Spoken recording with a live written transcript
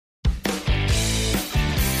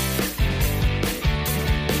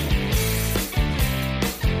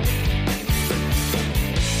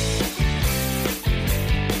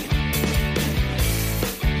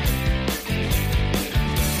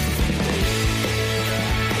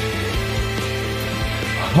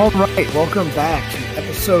All right, welcome back to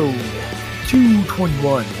episode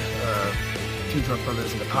 221 of Two Drunk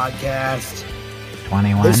Brothers in the Podcast.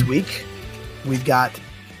 21. This week, we've got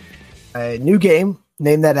a new game,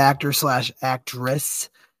 Name That Actor / Actress.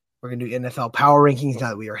 We're going to do NFL Power Rankings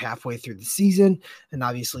now that we are halfway through the season, and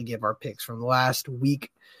obviously give our picks from last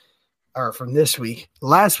week, or from this week.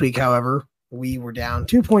 Last week, however, we were down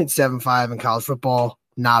 2.75 in college football.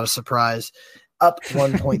 Not a surprise. Up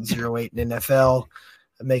 1.08 in NFL.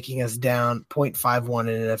 Making us down 0.51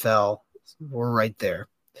 in NFL. We're right there.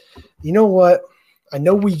 You know what? I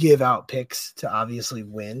know we give out picks to obviously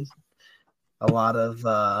win. A lot of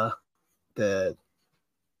the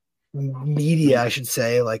media, I should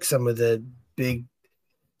say, like some of the big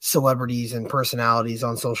celebrities and personalities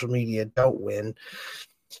on social media don't win.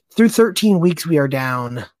 Through 13 weeks, we are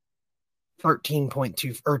down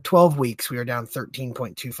 13.2, or 12 weeks, we are down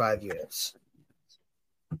 13.25 units.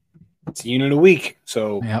 It's a unit a week,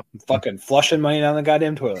 so Yep. fucking flushing money down the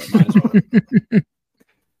goddamn toilet. Might as well.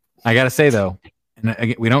 I gotta say though, and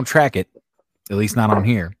again, we don't track it, at least not on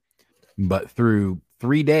here, but through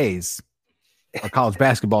 3 days, our college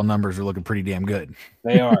basketball numbers are looking pretty damn good.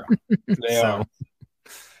 They are. They So- are.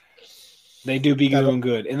 They do be doing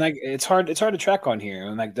good, and like it's hard to track on here,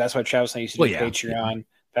 and like that's why Travis and I used to do Well, yeah. Patreon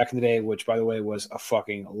back in the day, which by the way was a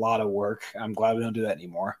fucking lot of work. I'm glad we don't do that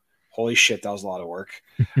anymore. Holy shit, that was a lot of work.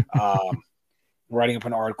 Writing up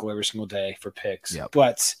an article every single day for picks. Yep.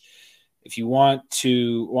 But if you want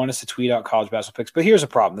us to tweet out college basketball picks, but here's a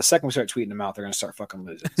problem: the second we start tweeting them out, they're going to start fucking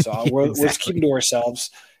losing. So let's keep Exactly. them to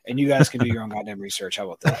ourselves, and you guys can do your own goddamn research. How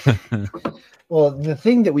about that? Well, the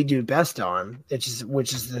thing that we do best on, which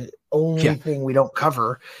is the only thing we don't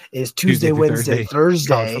cover, is Tuesday, through Wednesday, college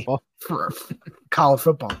Thursday football. for college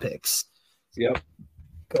football picks. Yep.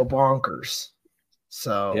 Go bonkers.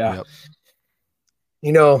 So, Yeah. Yep.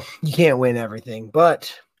 you know, you can't win everything,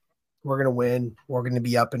 but we're going to win. We're going to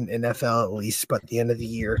be up in NFL at least by the end of the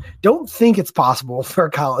year. Don't think it's possible for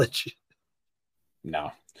college.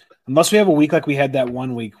 No. Unless we have a week like we had that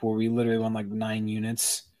one week where we literally won like 9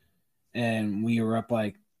 units and we were up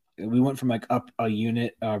we went from like up a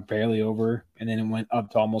unit barely over, and then it went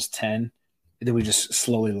up to almost 10. And then we just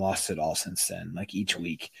slowly lost it all since then, like each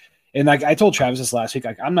week. And like I told Travis this last week,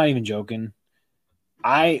 like I'm not even joking.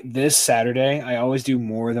 This Saturday, I always do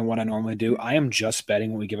more than what I normally do. I am just betting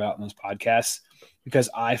when we give out in those podcasts because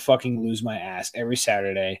I fucking lose my ass every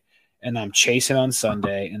Saturday. And I'm chasing on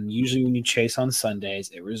Sunday. And usually when you chase on Sundays,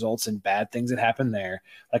 it results in bad things that happen there.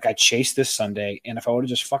 Like I chased this Sunday, and if I would have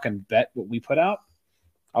just fucking bet what we put out,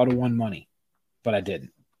 I would have won money. But I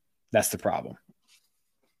didn't. That's the problem.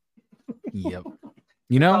 Yep.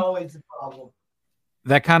 You know, Always a problem.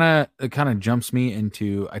 that kind of jumps me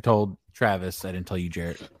into. I told Travis, I didn't tell you,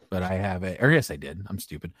 Jarrett, but I have yes, I did. I'm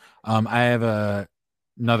stupid. I have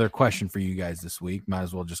another question for you guys this week. Might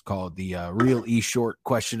as well just call it the real short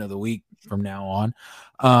question of the week from now on.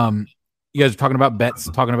 You guys are talking about bets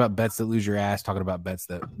that lose your ass, talking about bets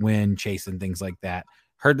that win, chasing things like that.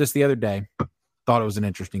 Heard this the other day. Thought it was an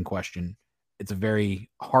interesting question. It's a very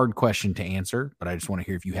hard question to answer, but I just want to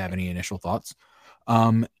hear if you have any initial thoughts.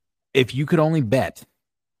 If you could only bet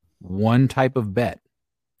one type of bet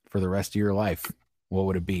for the rest of your life, what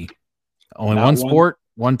would it be? Only one sport,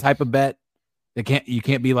 one type of bet. You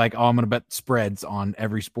can't be like, oh, I'm going to bet spreads on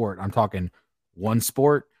every sport. I'm talking one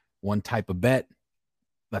sport, one type of bet.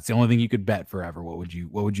 That's the only thing you could bet forever. What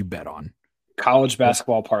would you bet on? College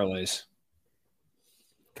basketball parlays.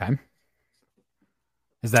 Okay.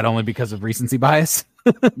 Is that only because of recency bias?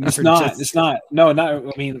 It's not. No, not.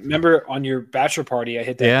 I mean, remember on your bachelor party, I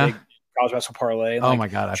hit that big college basketball parlay. Oh my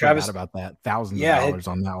God, I forgot about that. Thousands of dollars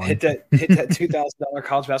on that one. Hit that $2,000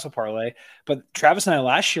 college basketball parlay. But Travis and I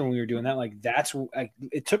last year when we were doing that,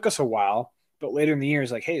 it took us a while, but later in the year,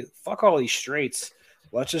 it's like, hey, fuck all these straights.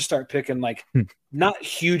 Let's just start picking not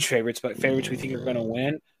huge favorites, but favorites we think are going to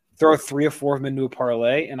win. Throw 3 or 4 of them into a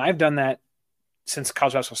parlay, and I've done that since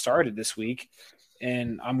college basketball started this week,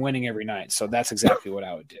 and I'm winning every night. So that's exactly what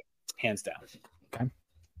I would do, hands down. Okay.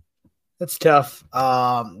 That's tough.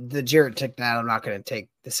 The Jarrett took that. I'm not going to take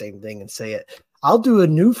the same thing and say it. I'll do a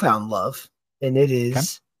newfound love, and it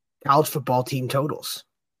is college football team totals.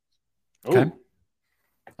 Okay. Ooh.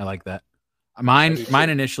 I like that. Mine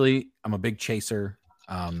initially, I'm a big chaser.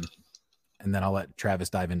 And then I'll let Travis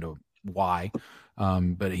dive into why.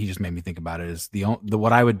 But he just made me think about it is the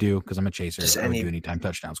what I would do, because I'm a chaser, I would do anytime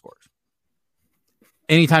touchdown scores.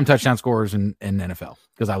 Anytime touchdown scores in NFL,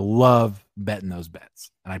 because I love betting those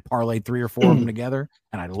bets. And I parlay 3 or 4 of them together,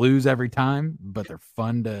 and I lose every time, but they're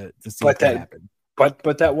fun to see what happen.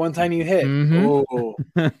 But that one time you hit, Ethan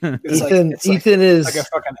is like a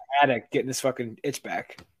fucking addict getting this fucking itch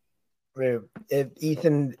back.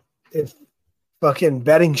 If fucking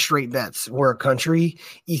betting straight bets were a country,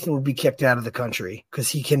 Ethan would be kicked out of the country because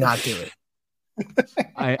he cannot do it.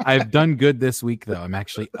 I've done good this week though. I'm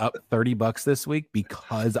actually up $30 this week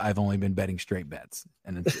because I've only been betting straight bets,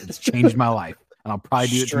 and it's changed my life. And I'll probably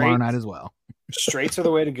do it tomorrow night as well. Straights are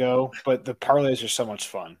the way to go, but the parlays are so much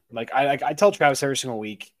fun. Like I tell Travis every single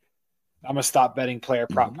week, I'm gonna stop betting player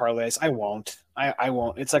prop parlays. I won't. I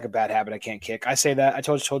won't. It's like a bad habit I can't kick. I say that. I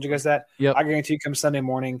told you guys that. Yep. I guarantee you, come Sunday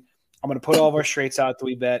morning, I'm gonna put all of our straights out that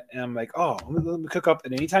we bet, and I'm like, oh, let me cook up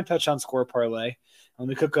an anytime touchdown score parlay. Let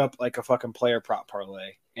me cook up like a fucking player prop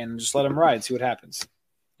parlay and just let them ride, see what happens.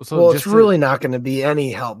 So it's really not going to be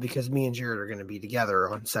any help because me and Jared are going to be together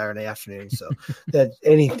on Saturday afternoon. So that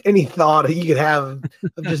any thought you could have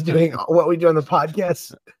of just doing what we do on the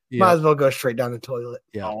podcast, might as well go straight down the toilet.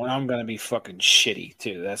 Yeah, and I'm going to be fucking shitty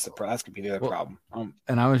too. That's going to be the other problem.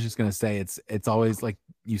 And I was just going to say, it's always like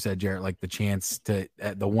you said, Jared, like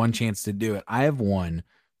the one chance to do it. I have won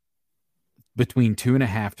between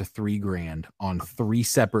 $2,500 to $3,000 on 3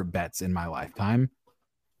 separate bets in my lifetime,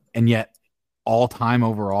 and yet all time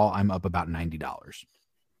overall, I'm up about $90.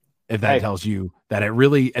 If that tells you that it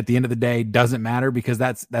really, at the end of the day, doesn't matter, because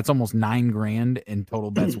that's almost $9,000 in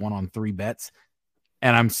total bets won on 3 bets,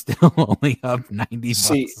 and I'm still only up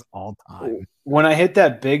 $90 all time. When I hit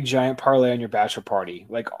that big giant parlay on your bachelor party,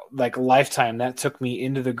 like lifetime, that took me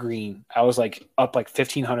into the green. I was like up like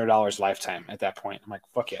 $1,500 lifetime at that point. I'm like,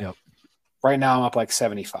 fuck yeah. Yep. Right now I'm up like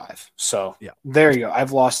 75. So yeah, there you go.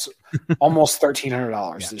 I've lost almost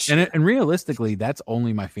 $1,300 this year. And realistically, that's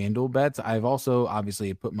only my FanDuel bets. I've also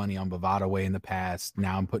obviously put money on Bovada Way in the past.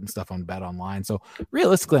 Now I'm putting stuff on Bet Online. So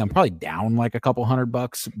realistically, I'm probably down like a couple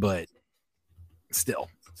 $100, but still,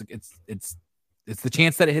 it's the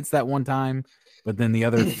chance that it hits that one time, but then the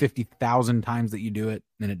other 50,000 times that you do it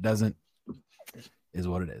and it doesn't is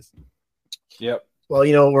what it is. Yep. Well,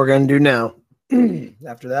 you know what we're going to do now.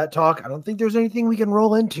 After that talk, I don't think there's anything we can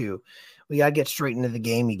roll into. We got to get straight into the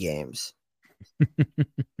gamey games.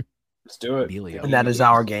 Let's do it. And that is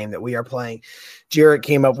our game that we are playing. Jarrett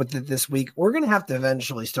came up with it this week. We're going to have to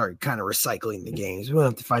eventually start kind of recycling the games. We don't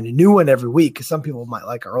have to find a new one every week because some people might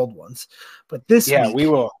like our old ones. But this week, we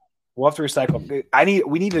will. We'll have to recycle.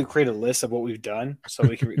 We need to create a list of what we've done so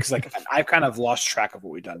we can, because like I've kind of lost track of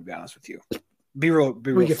what we've done, to be honest with you. Be real.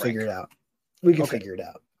 We can figure it out. Figure it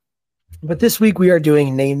out. But this week we are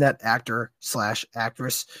doing Name That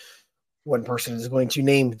Actor/Actress. One person is going to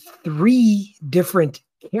name 3 different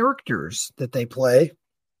characters that they play.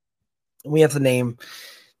 We have to name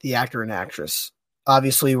the actor and actress.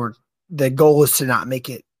 Obviously, the goal is to not make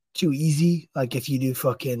it too easy. Like if you do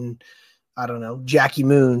fucking, I don't know, Jackie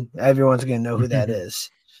Moon, everyone's going to know who that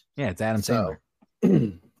is. Yeah, it's Adam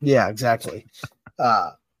Sandler. Yeah, exactly.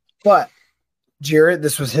 But Jared,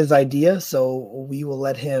 this was his idea, so we will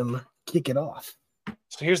let him kick it off.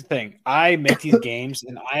 So here's the thing. I make these games,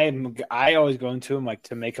 and I always go into them like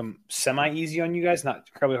to make them semi-easy on you guys, not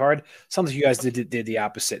incredibly hard. Sometimes you guys did the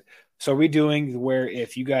opposite. So we're doing where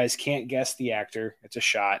if you guys can't guess the actor, it's a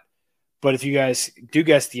shot. But if you guys do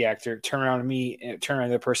guess the actor, turn around to me and turn around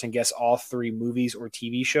to the person, guess all 3 movies or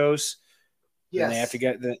TV shows. Yes. And they have to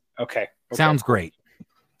get the okay. Sounds great.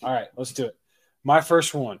 All right, let's do it. My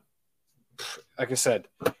first one, like I said,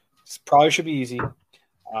 this probably should be easy.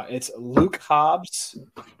 It's Luke Hobbs,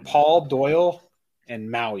 Paul Doyle, and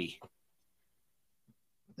Maui.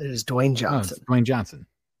 It is Dwayne Johnson. Oh, Dwayne Johnson.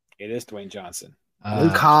 It is Dwayne Johnson.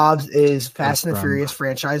 Luke Hobbs is Fast and Furious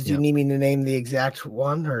franchise. Do you need me to name the exact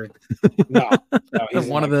one, or no? He's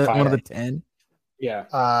one of the 10.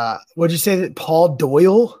 Yeah. Would you say that Paul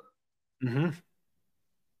Doyle? Mm-hmm.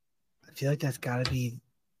 I feel like that's got to be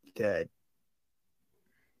the.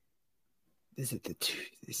 Is it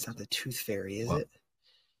it's not the Tooth Fairy, is it?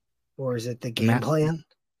 Or is it the Game Plan?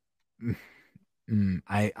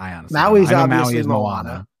 I honestly Maui's I know obviously Maui is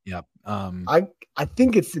Moana. Yep. I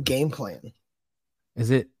think it's the Game Plan. Is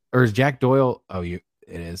it, or is Jack Doyle? Oh, it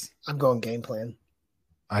is. I'm going Game Plan.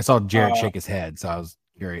 I saw Jared shake his head, so I was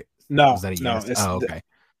curious. No, was that a yes? Okay.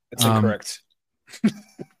 It's incorrect.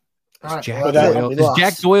 Right,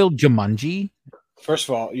 Jack Doyle Jumanji? First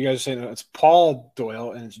of all, you guys are saying it's Paul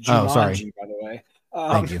Doyle and it's Jumanji, by the way.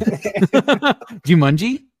 Thank you.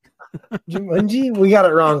 Jumanji? Jumanji? We got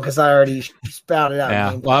it wrong because I already spouted out.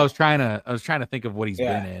 Yeah. Well, I was trying to think of what he's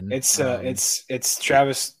been in. It's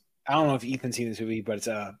Travis. I don't know if Ethan's seen this movie, but it's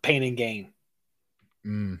Pain and Gain.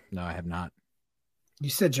 No, I have not. You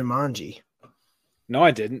said Jumanji. No,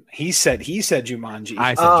 I didn't. He said Jumanji.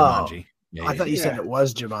 I said Jumanji. Yeah, I thought you said it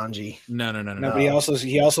was Jumanji. No. But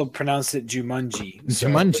he also pronounced it Jumanji. So.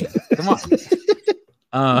 Jumanji. Come on.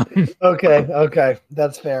 Okay,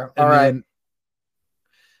 that's fair. All right, then,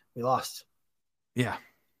 we lost. yeah.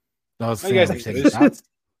 That was Oh, you guys Sam ain't taking lose. shots.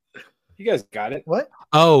 You guys got it. What?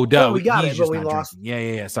 Oh, duh. No, we got He's it, just but we not lost.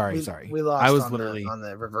 drinking. Yeah. Sorry. We lost. I was on literally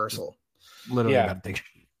the reversal. about to take.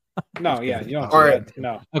 No, yeah, you don't. All do right. that.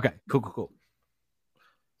 No. Okay. Cool.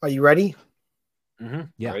 Are you ready? Mm-hmm.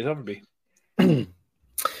 Yeah. Raise up and be.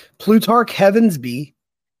 Plutarch Heavensby,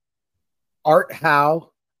 Art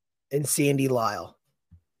Howe, and Sandy Lyle.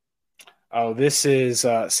 Oh, this is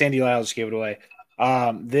Sandy Lyle just gave it away.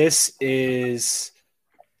 This is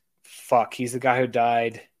he's the guy who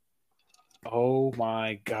died. Oh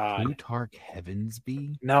my god. Plutarch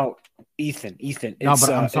Heavensby? No, Ethan. No, but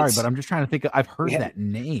I'm sorry, but I'm just trying to think. I've heard that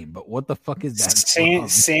name, but what the fuck is that?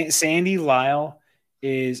 Sandy Lyle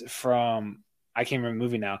is from, I can't remember the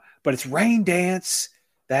movie now, but it's Rain Dance.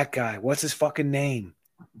 That guy. What's his fucking name?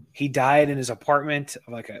 He died in his apartment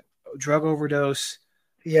of like a drug overdose.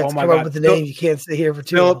 You have to come up with the name. You can't stay here for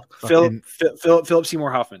too long. Philip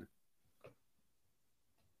Seymour Hoffman.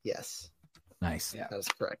 Yes. Nice. Yeah, that's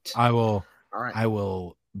correct. I will. All right. I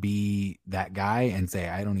will be that guy and say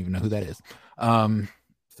I don't even know who that is.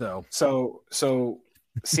 So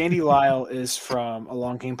Sandy Lyle is from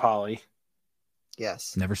Along Came Polly.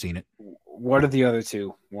 Yes. Never seen it. What are the other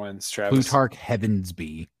two ones, Travis? Plutarch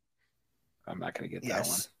Heavensby. I'm not going to get that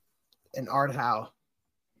one. And Art Howe.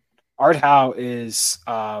 Art Howe is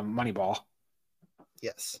Moneyball.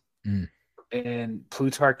 Yes. And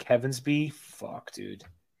Plutarch Heavensby. Fuck, dude.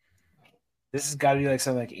 This has got to be like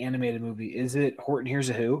some like animated movie. Is it Horton Hears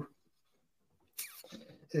a Who?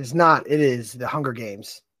 It's not. It is The Hunger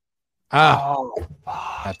Games. Oh,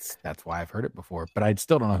 that's why I've heard it before, but I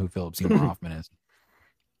still don't know who Philip Seymour Hoffman is.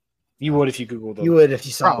 You would if you Googled it. You would if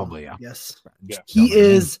you saw Probably, him. yeah. Yes. Yeah. He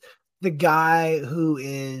is the guy who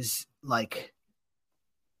is like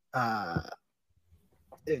have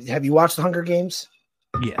you watched The Hunger Games?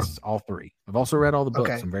 Yes, all three. I've also read all the books.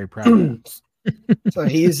 Okay. I'm very proud of it. So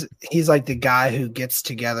he's like the guy who gets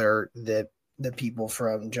together the people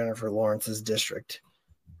from Jennifer Lawrence's district,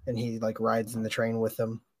 and he like rides in the train with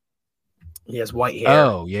them. He has white hair.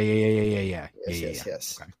 Oh, yeah.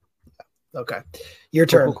 Yes. Okay. Your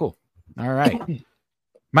turn. Cool. All right.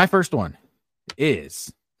 My first one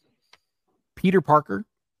is Peter Parker,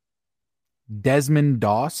 Desmond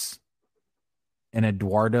Doss, and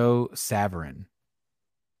Eduardo Saverin.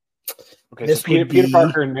 Okay, so Peter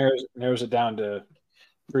Parker narrows it down to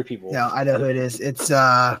 3 people. No, I know who it is. It's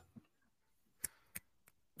Andrew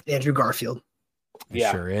Garfield. It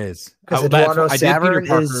sure is. Because Eduardo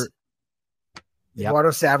Saverin is Eduardo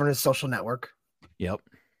Saverin is Social Network. Yep.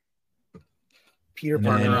 Peter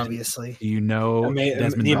Parker, obviously. You know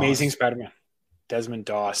the Amazing Spider-Man. Desmond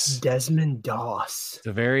Doss. It's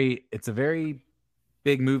a very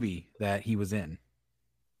big movie that he was in.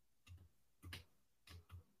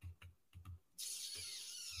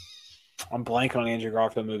 I'm blanking on Andrew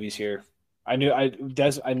Garfield movies here. I knew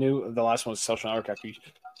the last one was Social Network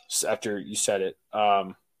after you said it.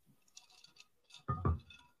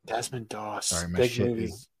 Desmond Doss. Sorry, my big shit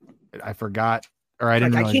movie. I forgot, or I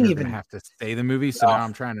didn't realize you were gonna have to say the movie. So No. now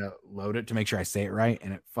I'm trying to load it to make sure I say it right,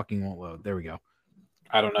 and it fucking won't load. There we go.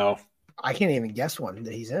 I don't know. I can't even guess one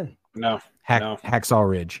that he's in. No. Hacksaw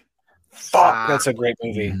Ridge. Fuck, that's a great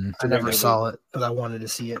movie. I never saw it, but I wanted to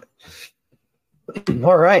see it.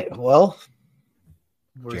 All right. Well,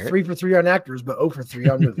 we're Jarrett? 3 for 3 on actors, but 0 for 3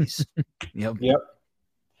 on movies. Yep.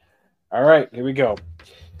 All right, here we go.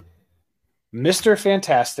 Mr.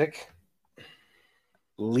 Fantastic,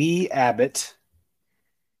 Lee Abbott,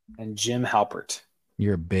 and Jim Halpert.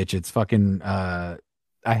 You're a bitch. It's fucking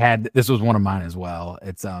this was one of mine as well.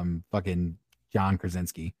 It's fucking John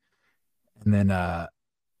Krasinski. And then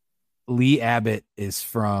Lee Abbott is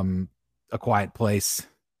from A Quiet Place.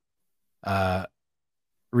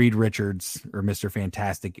 Reed Richards or Mr.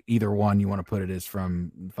 Fantastic, either one you want to put it is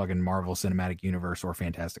from fucking Marvel Cinematic Universe or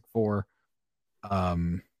Fantastic Four.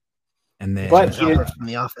 And then from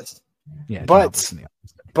The Office. Yeah,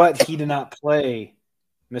 but he did not play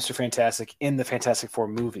Mr. Fantastic in the Fantastic Four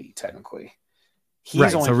movie, technically.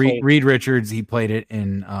 Right. So Reed Richards, he played it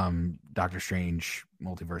in Doctor Strange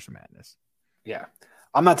Multiverse of Madness. Yeah.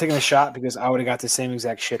 I'm not taking a shot because I would have got the same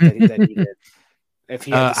exact shit that he did. If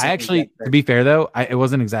he had I actually, to be fair though, it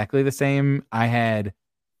wasn't exactly the same. I had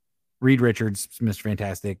Reed Richards, Mr.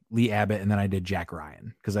 Fantastic, Lee Abbott, and then I did Jack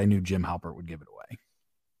Ryan because I knew Jim Halpert would give it away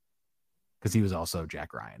because he was also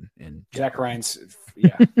Jack Ryan in Jack Ryan's.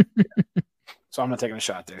 Yeah. So I'm not taking a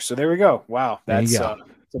shot there. So there we go. Wow, that's it's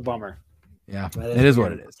a bummer. Yeah, it is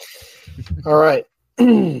what it is. All right.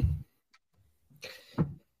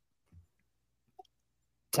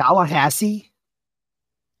 Tallahassee,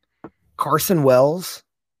 Carson Wells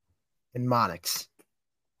and Monix.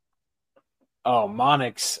 Oh,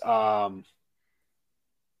 Monix.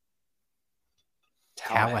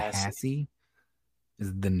 Tallahassee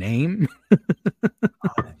is the name.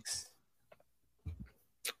 Monix.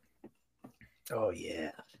 Oh,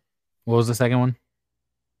 yeah. What was the second one?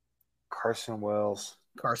 Carson Wells.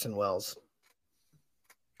 Carson Wells.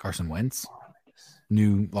 Carson Wentz, Monix.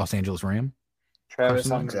 new Los Angeles Ram. Travis,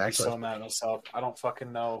 Carson I'm Wentz. gonna be Exactly. so mad at myself. I don't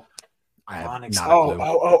fucking know. I have Monix. not a clue.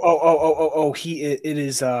 Oh.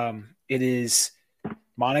 It is.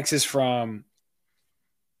 Monix is from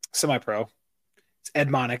Semi-Pro. It's Ed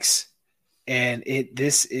Monix, and he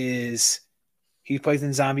plays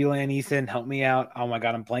in Zombieland. Ethan, help me out. Oh my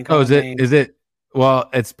god, I'm blanking. Oh, on the name. is it? Well,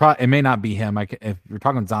 it may not be him. If you're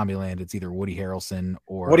talking Zombieland, it's either Woody Harrelson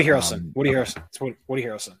or Woody Harrelson? okay. Harrelson. It's Woody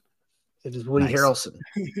Harrelson. It is Woody Nice.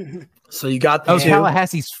 Harrelson. So you got the Oh, two.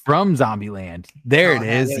 Tallahassee's from Zombieland. There it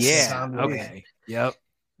is. Tallahassee is Yeah. Zombieland. Okay. Yep.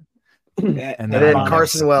 And then Monix.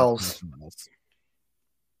 Carson Wells.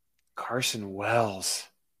 Carson Wells.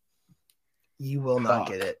 You will not Fuck.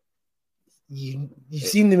 get it. You've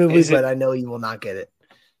seen the movie, but I know you will not get it.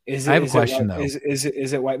 I have a question, though. Is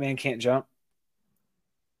it White Man Can't Jump?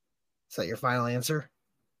 Is that your final answer?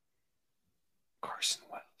 Carson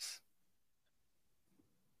Wells.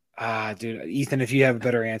 Dude, Ethan, if you have a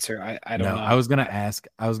better answer, I don't know. I was gonna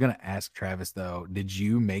ask Travis though. Did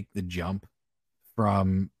you make the jump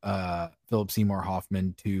from Philip Seymour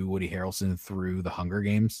Hoffman to Woody Harrelson through the Hunger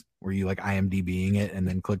Games? Were you like IMDbing it and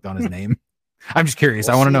then clicked on his name? I'm just curious.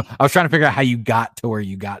 I want to know. I was trying to figure out how you got to where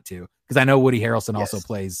you got to, because I know Woody Harrelson also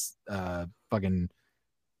plays fucking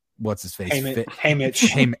what's his face? Hey Mitch.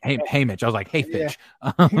 Hey Mitch. I was like, hey Fitch.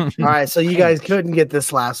 All right, so you guys couldn't get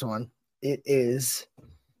this last one. It is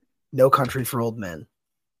No Country for Old Men.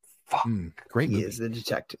 Fuck. Great He movie. is the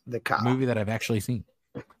detective, the cop. Movie that I've actually seen.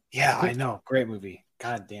 Yeah, I know. Great movie.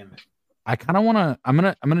 God damn it. I kind of want to. I'm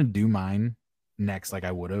gonna do mine next, like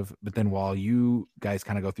I would have. But then while you guys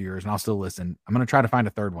kind of go through yours, and I'll still listen, I'm gonna try to find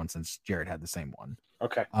a third one since Jared had the same one.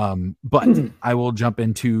 Okay. But I will jump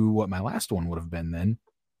into what my last one would have been then,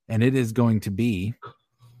 and it is going to be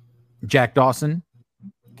Jack Dawson,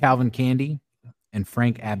 Calvin Candy, and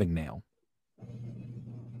Frank Abagnale.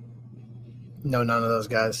 No, none of those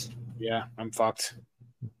guys. Yeah, I'm fucked.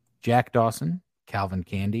 Jack Dawson, Calvin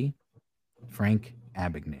Candy, Frank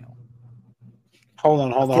Abagnale.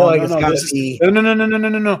 Hold on.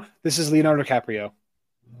 No. This is Leonardo DiCaprio.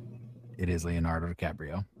 It is Leonardo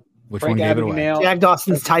DiCaprio. Which Frank one gave it away? Abagnale. Jack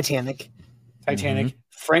Dawson's Titanic. Titanic.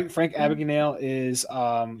 Frank Abagnale is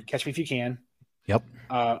Catch Me If You Can. Yep.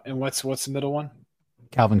 And what's the middle one?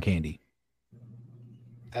 Calvin Candy.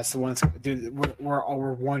 That's the one. Dude,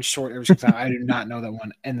 we're one short every single time. I do not know that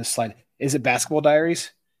one. And the slide. Is it Basketball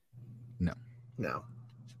Diaries? No.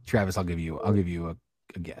 Travis, I'll give you a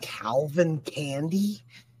guess. Calvin Candy?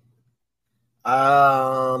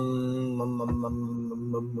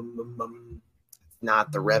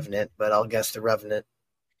 Not The Revenant, but I'll guess The Revenant.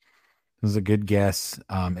 This is a good guess.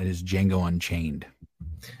 It is Django Unchained.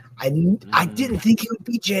 I didn't think it would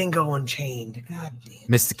be Django Unchained. God damn.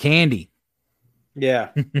 Mr. Candy. Yeah.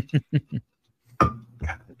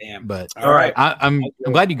 God damn. But all right. I'm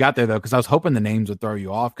glad you got there though, because I was hoping the names would throw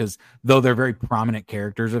you off, because though they're very prominent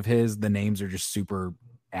characters of his, the names are just super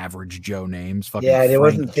average Joe names. Fucking Yeah, they Frank,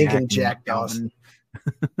 wasn't thinking Jack Jack Dawson.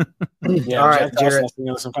 Yeah, all right, Jack Dawson,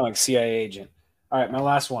 Jared. some kind of like CIA agent. All right, my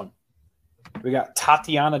last one. We got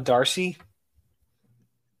Tatiana Darcy,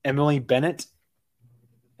 Emily Bennett,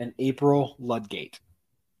 and April Ludgate.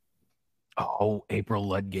 Oh, April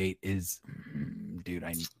Ludgate is, dude.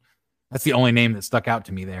 That's the only name that stuck out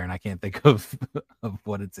to me there, and I can't think of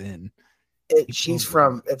what it's in. It's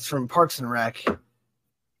from Parks and Rec.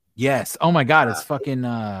 Yes. Oh my God, it's fucking.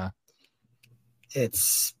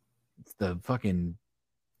 It's the fucking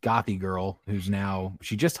gothy girl who's now,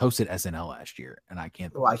 she just hosted SNL last year, and I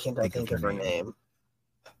can't. why can't I think of her name?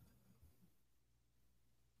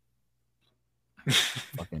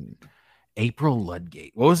 Fucking April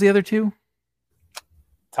Ludgate. What was the other two?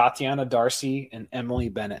 Tatiana Darcy and Emily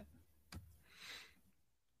Bennett.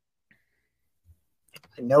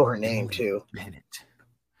 I know her name too. Bennett.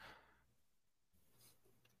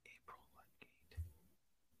 April Ludgate.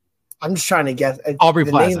 I'm just trying to guess. Aubrey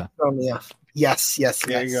the Plaza. name threw me off. Yes.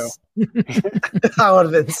 There you go. I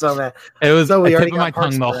would have been so mad. It was So a we tip already of my got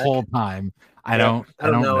Parks tongue the and Rec. whole time. I Yeah,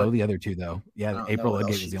 don't know it. the other two though. I Yeah, don't April know what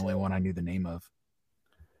else Ludgate was she the only did. one I knew the name of.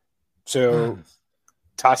 So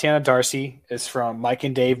Tatiana Darcy is from Mike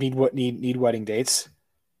and Dave Need Wedding Dates.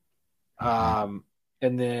 And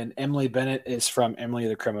then Emily Bennett is from Emily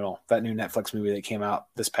the Criminal, that new Netflix movie that came out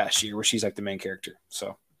this past year where she's like the main character.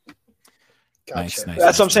 So Gotcha. Nice.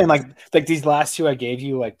 That's what I'm saying. Like these last two I gave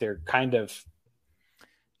you, like they're kind of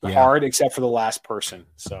hard, except for the last person.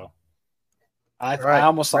 So I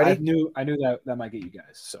almost I knew that might get you guys.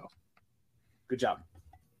 So good job.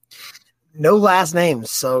 No last names,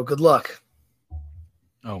 so good luck.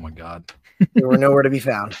 Oh my God. They were nowhere to be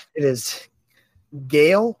found. It is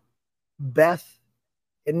Gail, Beth,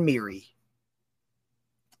 and Miri.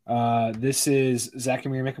 This is Zach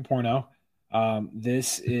and Miri make a porno.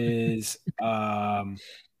 This is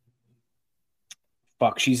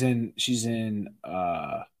fuck. She's in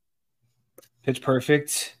Pitch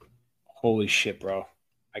Perfect. Holy shit, bro!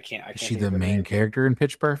 I can't. Is she the main character in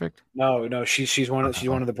Pitch Perfect? No. She's one of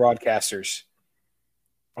the broadcasters.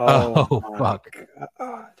 Oh fuck!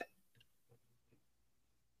 God.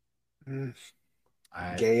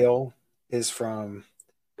 Gail is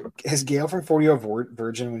Gail from 40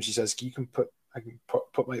 Virgin when she says I can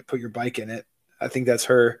put your bike in it. I think that's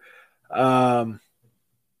her.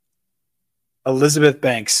 Elizabeth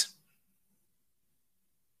Banks.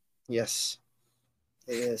 Yes,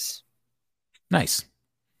 it is. Nice.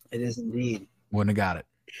 It is indeed. Wouldn't have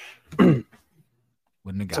got it.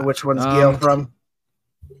 So which one's Gail from?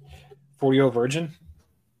 40 Virgin.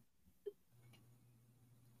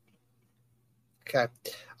 Okay.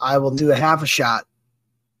 I will do a half a shot,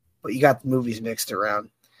 but you got the movies mixed around.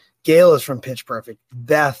 Gail is from Pitch Perfect.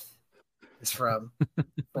 Beth is from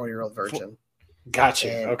 40-Year-Old Virgin.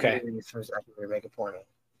 Gotcha. Okay. I can make a porno.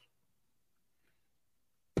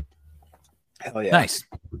 Hell yeah. Nice.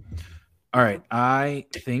 All right. I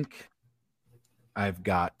think I've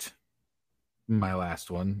got my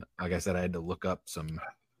last one. Like I said, I had to look up some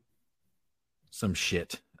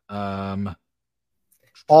shit. Also,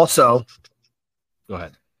 go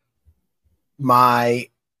ahead. My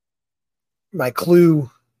clue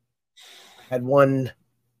had one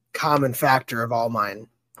common factor of all mine.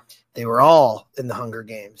 They were all in the Hunger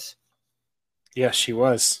Games. Yes, she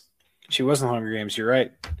was. She was in the Hunger Games. You're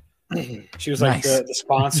right. She was like Nice. the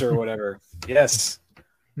sponsor or whatever. Yes.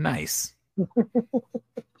 Nice.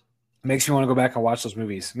 Makes me want to go back and watch those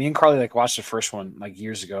movies. Me and Carly watched the first one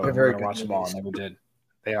years ago. They're We very were going to good watch them all and movies. never did.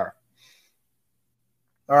 They are.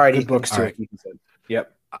 All right, Good Ethan. books too. All right. Ethan said.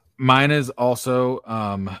 Yep. Mine is also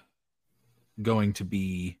going to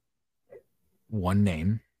be one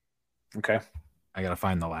name. Okay. I gotta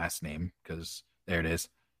find the last name because there it is.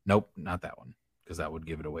 Nope, not that one because that would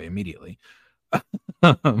give it away immediately.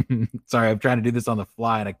 Sorry, I'm trying to do this on the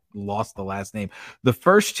fly and I lost the last name. The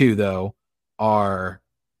first two though are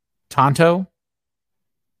Tonto,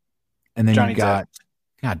 and then Johnny you got.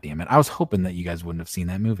 God damn it! I was hoping that you guys wouldn't have seen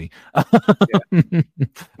that movie. Yeah.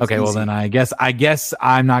 Okay, well easy. then I guess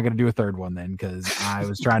I'm not gonna do a third one then because I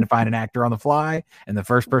was trying to find an actor on the fly, and the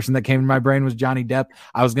first person that came to my brain was Johnny Depp.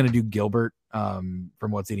 I was gonna do Gilbert from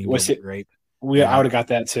What's Eating Gilbert Grape. I would have got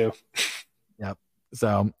that too. Yep.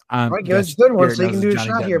 So All right, give us a good one Garrett so you knows can do a Johnny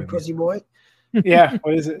shot Depp here, movies. pussy boy. Yeah.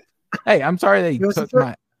 What is it? Hey, I'm sorry that you What's the took third?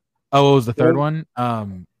 my. Oh, it was the third Third?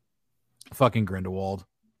 one. Fucking Grindelwald.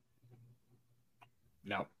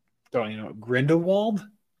 No. Don't Grindelwald?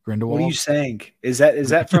 Grindelwald. What are you saying? Is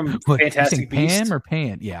that from What, you Fantastic saying Beasts? Pam or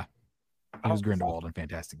Pan? Yeah, it was Oh, Grindelwald in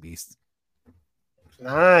Fantastic Beasts.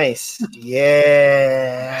 Nice.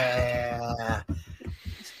 Yeah.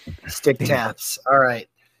 Stick taps. All right.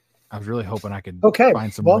 I was really hoping I could Okay,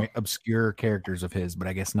 find some well- obscure characters of his, but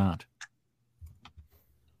I guess not.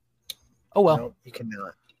 Oh well. No, you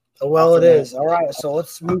cannot. Oh, well, it is. All right. So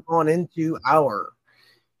let's move on into our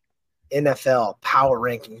NFL power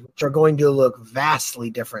rankings, which are going to look vastly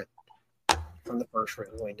different from the first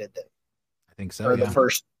round when we did them, I think so. or Yeah. the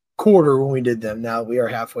first quarter when we did them. Now we are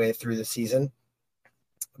halfway through the season.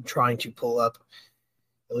 I'm trying to pull up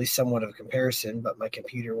at least somewhat of a comparison, but my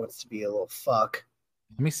computer wants to be a little fuck.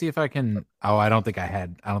 Let me see if I can. Oh, I don't think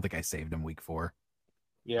I saved him week 4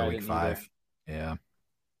 Yeah. or I week didn't 5. Yeah.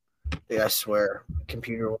 Yeah, I swear, my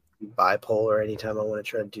computer will be bipolar anytime I want to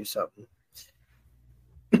try to do something.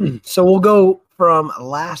 So we'll go from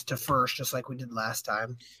last to first, just like we did last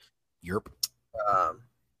time. Yerp.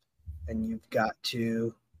 And you've got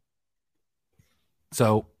to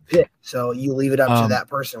So pick. So you leave it up to that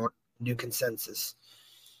person. We're going to do consensus.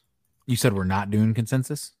 you said we're not doing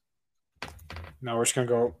consensus? No, we're just gonna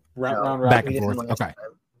go round, No, round. Back we and didn't forth. last Okay.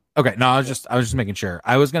 time. Okay. No, I was just making sure.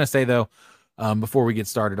 I was gonna say though, before we get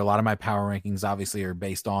started, a lot of my power rankings obviously are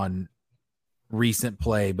based on recent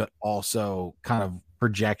play, but also kind of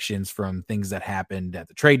projections from things that happened at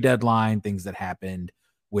the trade deadline, things that happened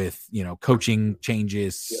with coaching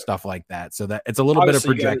changes, stuff like that. So that it's a little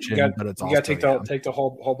Obviously, bit of projection, but it's you also got to take the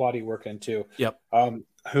whole body work in too. Yep.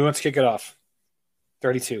 Who wants to kick it off?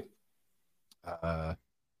 32.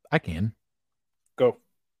 I can. Go.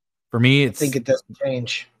 For me, I think it doesn't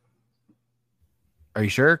change. Are you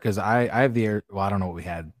sure? Because I have the I don't know what we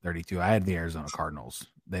had 32. I had the Arizona Cardinals.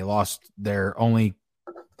 They lost their only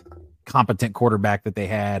competent quarterback that they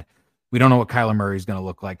had. We don't know what Kyler Murray is going to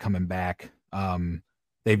look like coming back.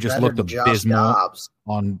 They've just looked abysmal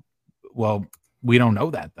on. Well, we don't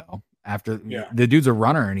know that though. After the dude's a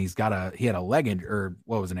runner and he had a leg or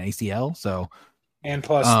what was it, an ACL? So and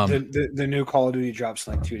plus the new Call of Duty drops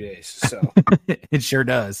in like 2 days. So it sure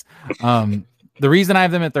does. The reason I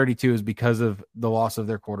have them at 32 is because of the loss of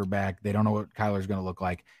their quarterback. They don't know what Kyler's going to look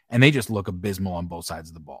like, and they just look abysmal on both sides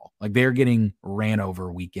of the ball. Like they're getting ran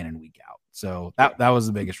over week in and week out. So that was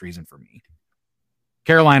the biggest reason for me.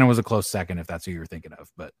 Carolina was a close second, if that's who you were thinking of,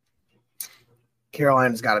 but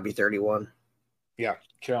Carolina's got to be 31. Yeah,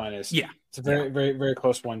 Carolina is. Yeah, it's a very, very, very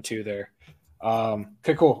close 1-2 there.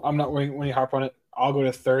 Okay, cool. I'm not when you harp on it. I'll go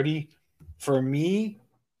to 30. For me,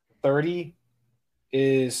 30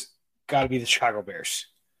 is got to be the Chicago Bears.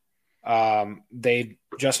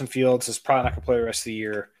 Justin Fields is probably not going to play the rest of the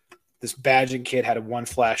year. This Badgett kid had one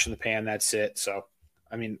flash in the pan. That's it. So,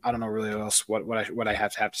 I mean, I don't know really else what I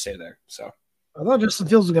have to say there. So, I thought Justin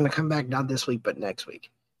Fields was going to come back not this week, but next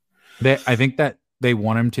week. I think that they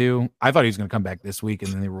want him to. I thought he was going to come back this week,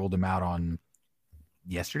 and then they ruled him out on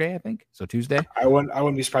yesterday, I think. So Tuesday. I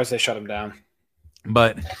wouldn't be surprised if they shut him down.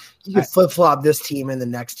 But you can flip flop this team and the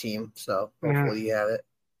next team. So hopefully you have it.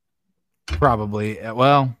 Probably.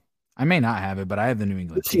 Well, I may not have it, but I have the New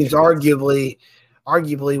England. This team's arguably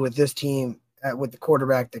with this team with the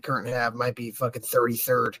quarterback they currently have might be fucking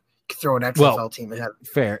 33rd. Throw an XFL team ahead.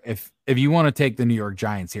 Fair. If you want to take the New York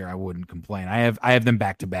Giants here, I wouldn't complain. I have them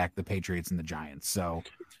back to back, the Patriots and the Giants. So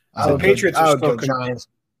the Patriots are still Giants.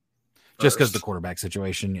 Just because the quarterback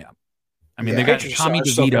situation, yeah. I mean, they got Tommy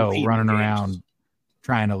DeVito running around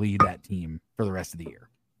trying to lead that team for the rest of the year.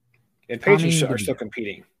 And Patriots are still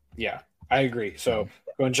competing. Yeah, I agree. So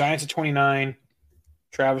going Giants at 29.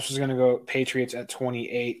 Travis was going to go Patriots at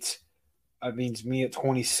 28. That means me at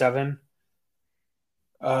 27.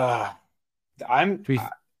 I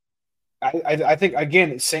think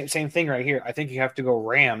again same thing right here. I think you have to go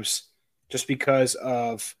Rams just because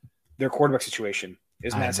of their quarterback situation.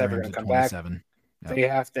 Is Matt Stafford going to come back? Yep.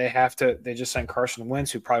 They just signed Carson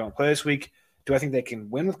Wentz, who probably won't play this week. Do I think they can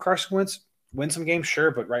win with Carson Wentz? Win some games,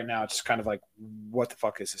 sure, but right now it's just kind of like, what the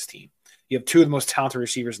fuck is this team? You have two of the most talented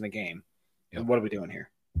receivers in the game. Yep. And what are we doing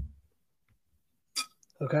here?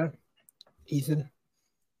 Okay. Ethan?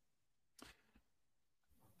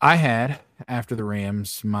 I had, after the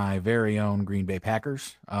Rams, my very own Green Bay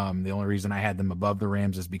Packers. The only reason I had them above the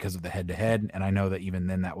Rams is because of the head-to-head, and I know that even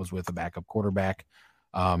then that was with a backup quarterback.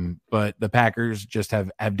 But the Packers just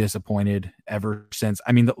have disappointed ever since.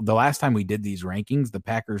 I mean, the last time we did these rankings, the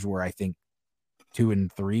Packers were, I think, 2-3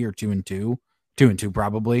 or 2-2, 2-2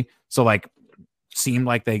 probably. So, like, seemed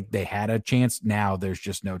like they had a chance. Now there's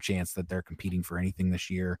just no chance that they're competing for anything this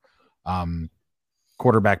year.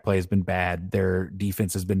 Quarterback play has been bad. Their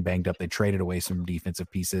defense has been banged up. They traded away some defensive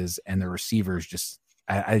pieces, and their receivers just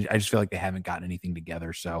I just feel like they haven't gotten anything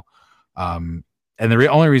together. So, and the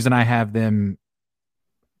only reason I have them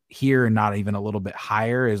here and not even a little bit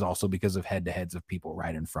higher is also because of head-to-heads of people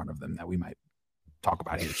right in front of them that we might talk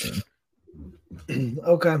about here soon.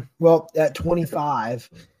 Okay. Well, at 25,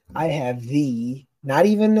 I have not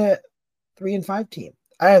even a 3-5 team.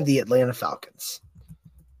 I have the Atlanta Falcons.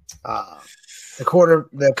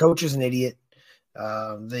 The coach is an idiot.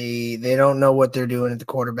 They don't know what they're doing at the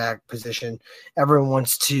quarterback position. Everyone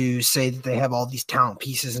wants to say that they have all these talent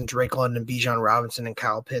pieces in Drake London, Bijan Robinson, and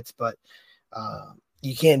Kyle Pitts, but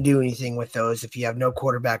you can't do anything with those if you have no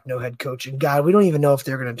quarterback, no head coach. And God, we don't even know if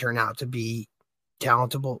they're going to turn out to be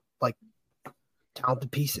talented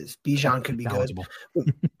pieces. Bijan could be good.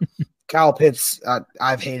 Kyle Pitts,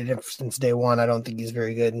 I've hated him since day one. I don't think he's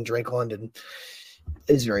very good. And Drake London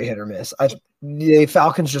is very hit or miss. The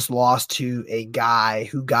Falcons just lost to a guy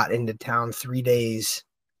who got into town 3 days.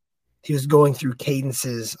 He was going through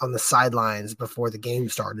cadences on the sidelines before the game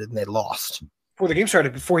started, and they lost. Before the game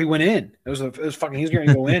started, before he went in, it was fucking. He was going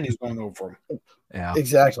to go in. He's going over for him. Yeah,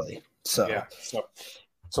 exactly. So yeah,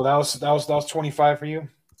 so that was 25 for you,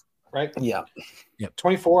 right? Yeah. Yep.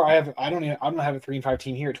 24. I don't have a 3-5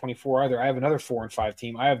 team here at 24 either. I have another 4-5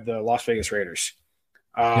 team. I have the Las Vegas Raiders.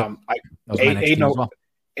 Aiden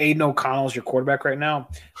O'Connell is your quarterback right now.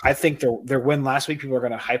 I think their win last week, people are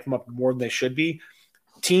going to hype them up more than they should be.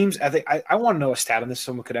 Teams, I want to know a stat on this.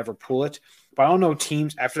 Someone could ever pull it, but I don't know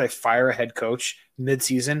teams after they fire a head coach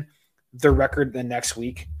mid-season, their record the next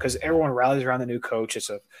week, because everyone rallies around the new coach.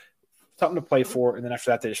 It's something to play for, and then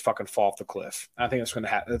after that, they just fucking fall off the cliff. I think that's going to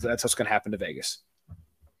happen. That's what's going to happen to Vegas.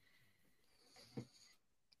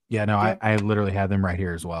 Yeah, no, I literally had them right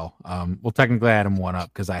here as well. Well, technically I had them one up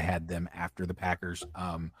because I had them after the Packers.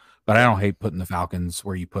 But I don't hate putting the Falcons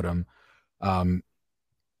where you put them.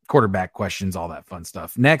 Quarterback questions, all that fun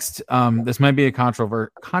stuff. Next, this might be a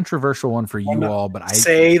controversial one for you all, but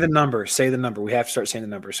say the number. Say the number. We have to start saying the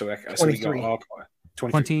number. So 23.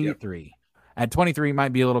 23. Yep. At 23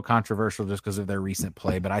 might be a little controversial just because of their recent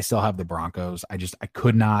play, but I still have the Broncos. I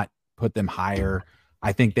could not put them higher.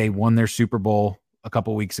 I think they won their Super Bowl a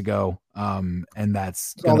couple weeks ago, and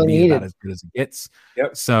that's going to be about as good as it gets.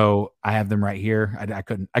 Yep. So I have them right here. I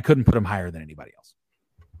couldn't put them higher than anybody else.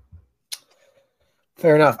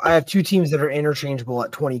 Fair enough. I have two teams that are interchangeable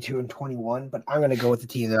at 22 and 21, but I'm going to go with the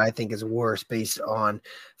team that I think is worse based on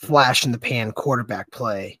flash in the pan quarterback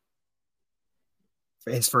play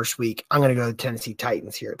for his first week. I'm going to go to the Tennessee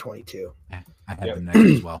Titans here at 22. I have them next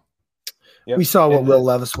as well. Yep. We saw what Will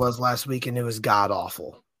Levis was last week, and it was god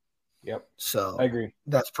awful. Yep. So I agree.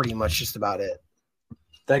 That's pretty much just about it.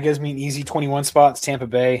 That gives me an easy 21 spot. It's Tampa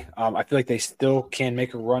Bay. I feel like they still can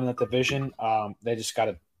make a run in that division. They just got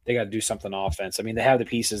to do something on offense. I mean, they have the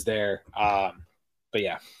pieces there. But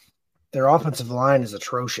yeah. Their offensive line is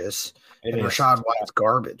atrocious. Rashad White's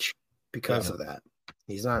garbage because of that.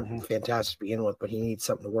 He's not fantastic to begin with, but he needs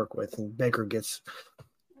something to work with. And Baker gets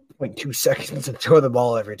 0.2 seconds to throw the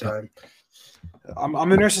ball every time.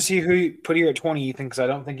 I'm interested to see who you put here at 20, Ethan, because I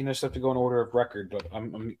don't think you necessarily have to go in order of record, but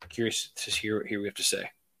I'm curious to hear what we have to say.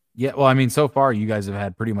 Yeah, well, I mean, so far you guys have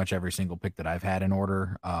had pretty much every single pick that I've had in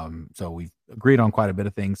order. So we've agreed on quite a bit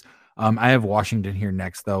of things. I have Washington here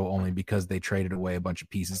next, though, only because they traded away a bunch of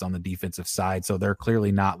pieces on the defensive side. So they're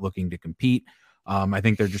clearly not looking to compete. I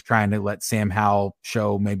think they're just trying to let Sam Howell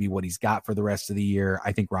show maybe what he's got for the rest of the year.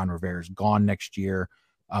 I think Ron Rivera is gone next year.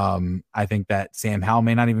 I think that Sam Howell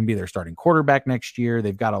may not even be their starting quarterback next year.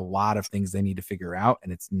 They've got a lot of things they need to figure out,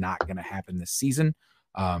 and it's not going to happen this season.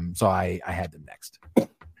 So I had them next.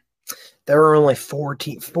 There are only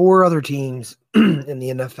four other teams in the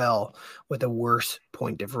NFL with a worse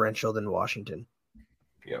point differential than Washington.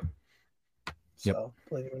 Yep. So,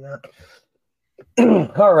 believe it or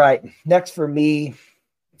not. All right. Next for me.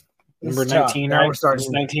 Number 19. Now we're starting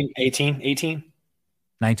 19, 18.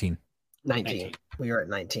 19. 19. We are at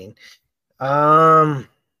 19. I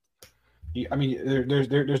mean,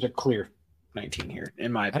 there's a clear 19 here,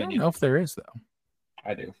 in my opinion. I don't know if there is, though.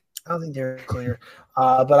 I do. I don't think they're clear.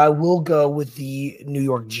 But I will go with the New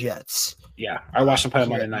York Jets. Yeah, I watched them play on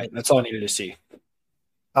Monday night. That's all I needed to see.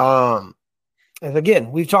 And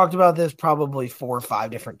again, we've talked about this probably 4 or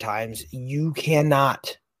 5 different times. You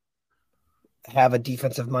cannot have a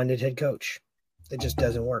defensive-minded head coach. It just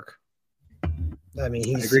doesn't work. I mean,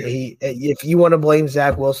 if you want to blame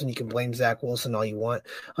Zach Wilson, you can blame Zach Wilson all you want.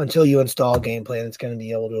 Until you install a game plan that's going to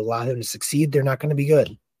be able to allow him to succeed, they're not going to be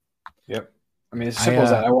good. Yep. I mean, it's as simple as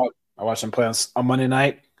that. I watched them play on Monday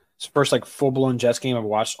night. It's the first full-blown Jets game I've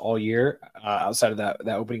watched all year outside of that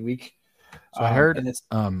opening week. So I heard it's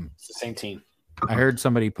the same team. I heard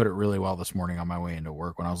somebody put it really well this morning on my way into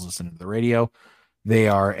work when I was listening to the radio. They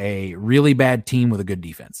are a really bad team with a good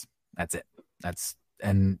defense. That's it.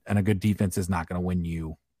 And a good defense is not going to win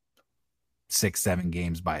you 6-7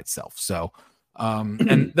 games by itself. So,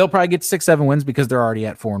 and they'll probably get 6-7 wins because they're already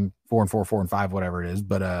at 4-4, 4-5, whatever it is.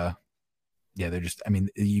 But yeah, they're just. I mean,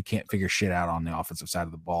 you can't figure shit out on the offensive side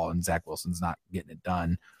of the ball, and Zach Wilson's not getting it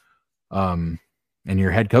done. And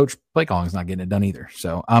your head coach play calling's not getting it done either.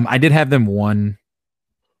 So, I did have them one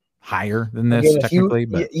higher than this technically,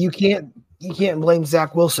 but you can't blame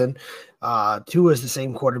Zach Wilson. Tua is the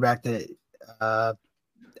same quarterback that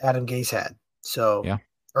Adam Gase had. So yeah,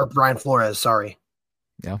 or Brian Flores, sorry.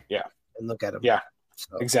 Yeah. And look at him. Yeah.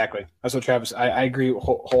 So. Exactly. That's what Travis. I agree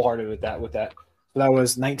wholeheartedly with that. So that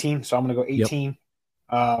was 19. So I'm going to go 18.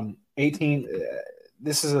 Yep. 18.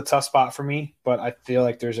 This is a tough spot for me, but I feel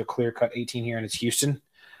like there's a clear cut 18 here, and it's Houston.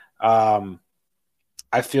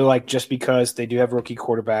 I feel like just because they do have a rookie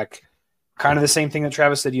quarterback, kind of the same thing that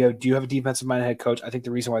Travis said. Do you have a defensive minded head coach? I think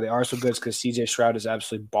the reason why they are so good is because CJ Stroud is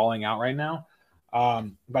absolutely balling out right now.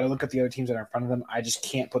 But I look at the other teams that are in front of them. I just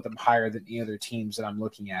can't put them higher than any other teams that I'm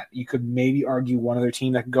looking at. You could maybe argue one other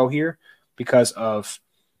team that could go here because of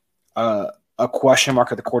a question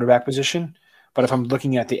mark at the quarterback position. But if I'm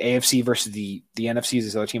looking at the AFC versus the NFC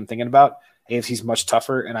is the other team I'm thinking about, AFC is much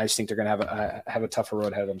tougher, and I just think they're going to have a tougher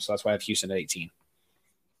road ahead of them. So that's why I have Houston at 18.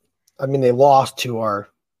 I mean, they lost to our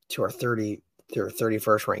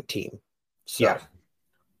 31st ranked team. So. Yeah,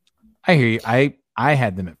 I hear you. I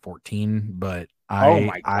had them at 14, but oh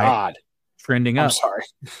my god, trending up. I'm sorry.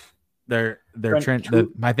 They're trend.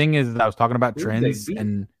 My thing is, I was talking about trends,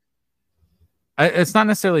 and It's not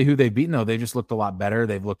necessarily who they've beaten, though. They just looked a lot better.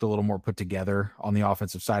 They've looked a little more put together on the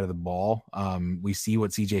offensive side of the ball. We see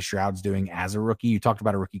what CJ Stroud's doing as a rookie. You talked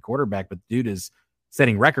about a rookie quarterback, but the dude is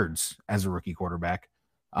setting records as a rookie quarterback.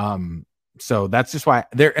 So that's just why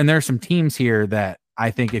there are some teams here that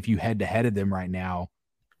I think if you head to headed them right now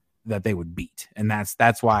that they would beat. And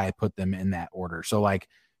that's why I put them in that order. So like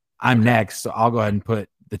I'm next, so I'll go ahead and put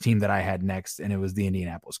the team that I had next, and it was the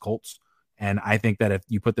Indianapolis Colts. And I think that if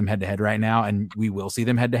you put them head to head right now, and we will see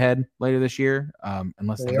them head to head later this year,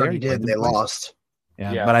 unless they already did, they lost.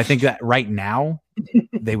 Yeah, but I think that right now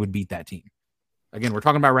they would beat that team. Again, we're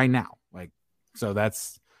talking about right now. Like, so that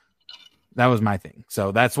was my thing.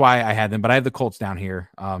 So that's why I had them. But I have the Colts down here.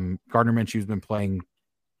 Gardner Minshew's been playing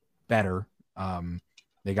better.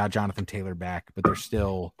 They got Jonathan Taylor back, but they're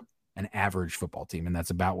still an average football team, and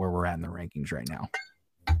that's about where we're at in the rankings right now.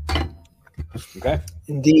 Okay.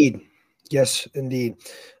 Indeed. Yes, indeed.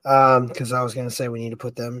 Because I was going to say we need to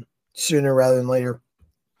put them sooner rather than later.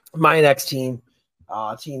 My next team,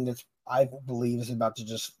 a team that I believe is about to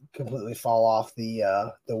just completely fall off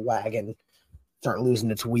the wagon, start losing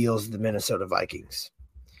its wheels, the Minnesota Vikings.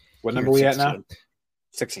 What number are we at now?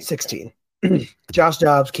 16. 16. Josh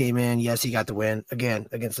Dobbs came in. Yes, he got the win again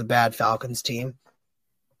against the bad Falcons team.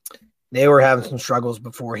 They were having some struggles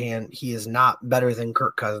beforehand. He is not better than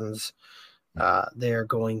Kirk Cousins. They'll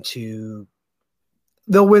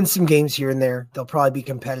win some games here and there. They'll probably be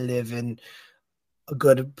competitive in a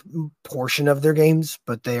good portion of their games,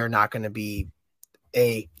 but they are not going to be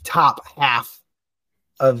a top half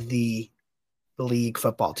of the league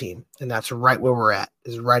football team. And that's right where we're at,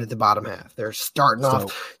 is right at the bottom half. They're starting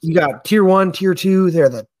off. You got tier 1, tier 2. They're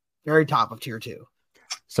the very top of tier 2.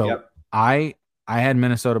 So yep. I had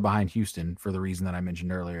Minnesota behind Houston for the reason that I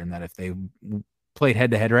mentioned earlier, and that if they played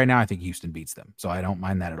head to head right now, I think Houston beats them. So I don't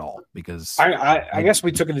mind that at all, because I guess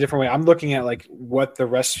we took it a different way. I'm looking at like what the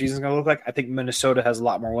rest of the season is going to look like. I think Minnesota has a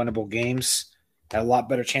lot more winnable games, and a lot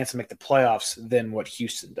better chance to make the playoffs than what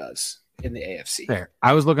Houston does in the AFC. Fair.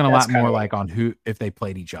 I was looking a lot more like on who, if they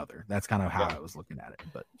played each other. That's kind of how I was looking at it.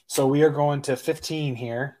 But so we are going to 15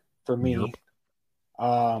 here for me.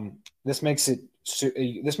 Yep. This makes it.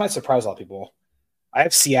 This might surprise a lot of people. I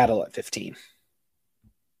have Seattle at 15.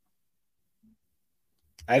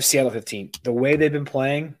 I have Seattle 15. The way they've been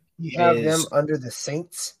playing. You have them under the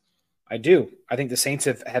Saints? I do. I think the Saints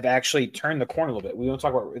have actually turned the corner a little bit. We don't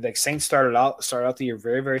talk about like Saints started out the year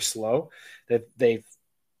very, very slow. They've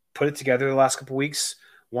put it together the last couple of weeks,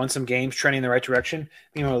 won some games, trending in the right direction.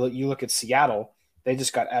 You know, you look at Seattle, they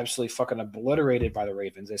just got absolutely fucking obliterated by the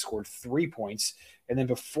Ravens. They scored 3 points. And then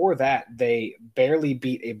before that, they barely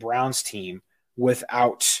beat a Browns team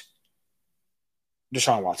without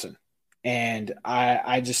Deshaun Watson. And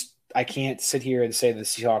I can't sit here and say the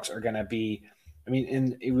Seahawks are going to be – I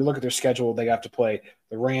mean, if we look at their schedule, they have to play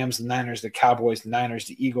the Rams, the Niners, the Cowboys, the Niners,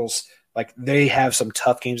 the Eagles. Like, they have some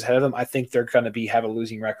tough games ahead of them. I think they're going to have a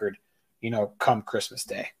losing record, come Christmas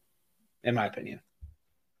Day, in my opinion.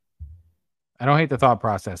 I don't hate the thought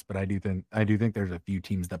process, but I do think there's a few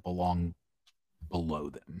teams that belong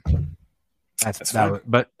below them. That's fine.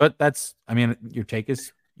 But that's – I mean, your take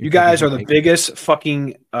is – You guys are the biggest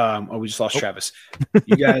fucking we just lost Travis.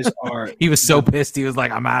 You guys are He was so pissed. He was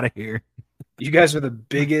like, I'm out of here. You guys are the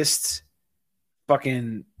biggest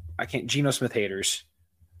fucking Geno Smith haters.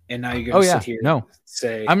 And now you're gonna sit here and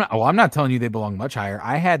say I'm not telling you they belong much higher.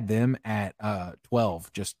 I had them at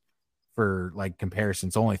 12 just for like comparison.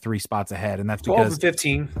 It's only 3 spots ahead, and that's 12 because and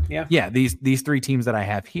 15. Yeah. These 3 teams that I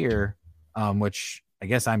have here, which I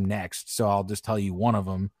guess I'm next, so I'll just tell you one of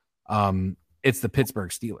them. It's the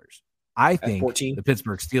Pittsburgh Steelers. I think the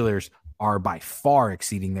Pittsburgh Steelers are by far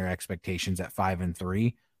exceeding their expectations at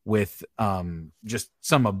 5-3 with just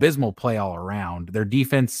some abysmal play all around. Their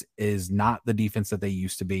defense is not the defense that they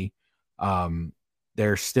used to be.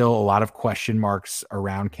 There's still a lot of question marks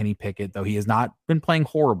around Kenny Pickett, though he has not been playing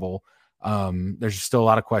horrible. There's still a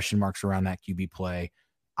lot of question marks around that QB play.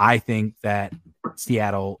 I think that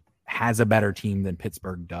Seattle has a better team than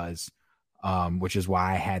Pittsburgh does. Which is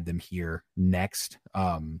why I had them here next.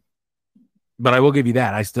 But I will give you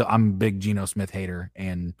that. I'm a big Geno Smith hater,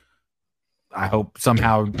 and I hope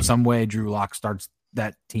somehow, some way, Drew Lock starts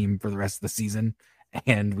that team for the rest of the season,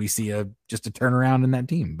 and we see just a turnaround in that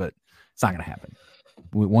team. But it's not going to happen.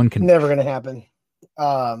 Never going to happen.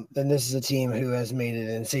 And this is a team who has made it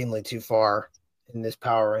insanely too far in this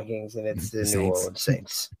power rankings, and it's the New Orleans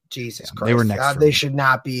Saints. Jesus Christ, they were next. They should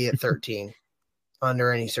not be at 13.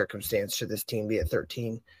 Under any circumstance should this team be at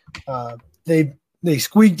 13. They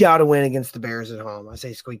squeaked out a win against the Bears at home. I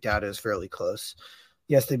say squeaked out, it was fairly close.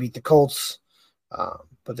 Yes, they beat the Colts,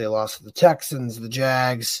 but they lost to the Texans, the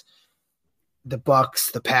Jags. the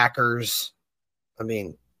Bucks, the Packers. I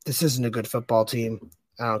mean, this isn't a good football team.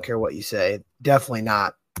 I don't care what you say. Definitely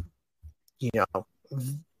not,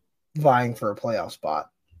 vying for a playoff spot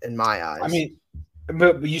in my eyes. I mean,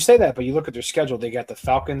 but you say that, but you look at their schedule. They got the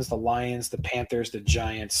Falcons, the Lions, the Panthers, the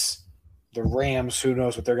Giants, the Rams. Who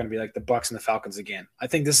knows what they're going to be like? The Bucks and the Falcons again. I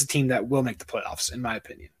think this is a team that will make the playoffs, in my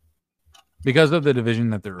opinion. Because of the division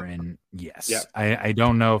that they're in, yes. Yep. I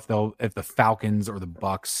don't know if the Falcons or the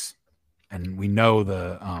Bucks, and we know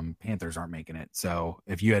the Panthers aren't making it. So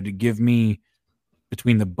if you had to give me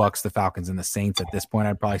between the Bucks, the Falcons, and the Saints at this point,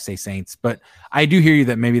 I'd probably say Saints. But I do hear you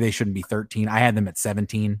that maybe they shouldn't be 13. I had them at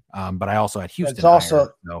 17, but I also had Houston. It's also,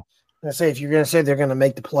 higher, so. I say, if you're going to say they're going to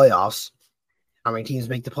make the playoffs, how many teams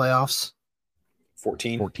make the playoffs?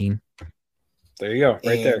 14. There you go,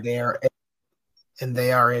 right there.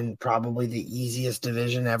 They are in probably the easiest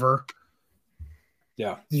division ever.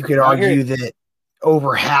 Yeah. You could argue that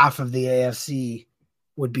over half of the AFC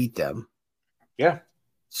would beat them. Yeah.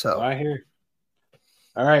 So I hear.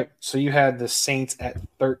 All right. So you had the Saints at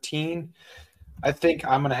 13. I think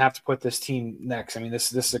I'm going to have to put this team next. I mean,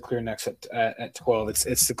 this is a clear next at 12.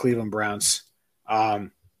 It's the Cleveland Browns.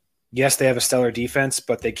 Yes, they have a stellar defense,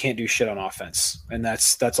 but they can't do shit on offense, and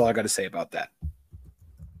that's all I got to say about that.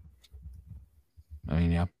 I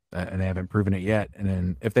mean, yeah, and they haven't proven it yet. And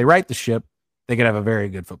then if they right the ship, they could have a very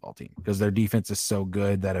good football team because their defense is so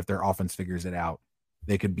good that if their offense figures it out,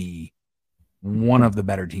 they could be one of the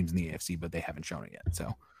better teams in the AFC, but they haven't shown it yet. So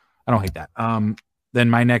I don't hate that. Then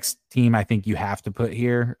my next team I think you have to put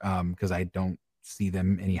here because I don't see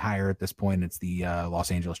them any higher at this point. It's the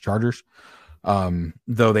Los Angeles Chargers.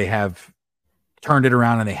 Though they have turned it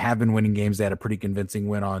around and they have been winning games. They had a pretty convincing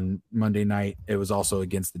win on Monday night. It was also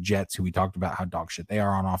against the Jets, who we talked about how dog shit they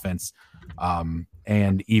are on offense.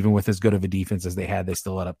 And even with as good of a defense as they had, they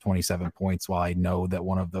still let up 27 points, while I know that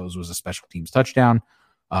one of those was a special teams touchdown.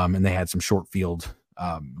 And they had some short field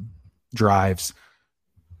drives.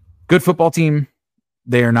 Good football team.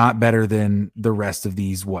 They are not better than the rest of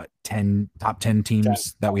these, top 10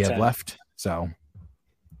 teams that we have left. So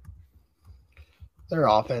their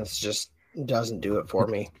offense just doesn't do it for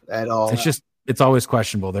me at all. It's always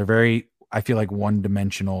questionable. They're very, I feel like,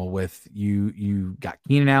 one-dimensional with you got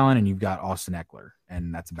Keenan Allen and you've got Austin Eckler,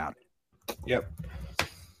 and that's about it. Yep.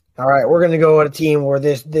 All right, we're going to go at a team where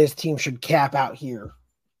this team should cap out here.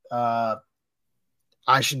 I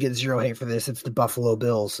should get zero hate for this. It's the Buffalo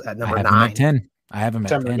Bills at number 9. At 10. I have them at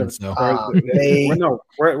 10. So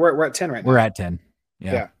we're at 10 right now. We're at 10.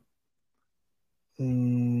 Yeah.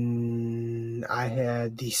 I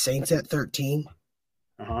had the Saints at 13.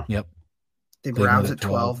 Yep. The Browns at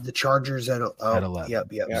 12. The Chargers at 11.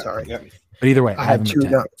 Yep. Sorry. But either way, I have them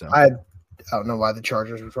at 10. I don't know why the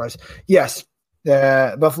Chargers were twice. Yes,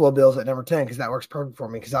 the Buffalo Bills at number 10 because that works perfect for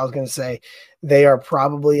me. Because I was going to say they are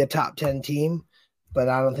probably a top 10 team, but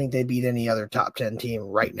I don't think they beat any other top 10 team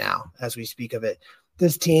right now as we speak of it.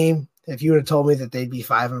 This team, if you would have told me that they'd be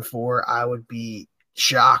 5-4, I would be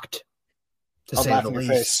shocked. To say the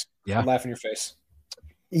least. Yeah. I'll laugh in your face.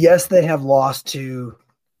 Yes, they have lost to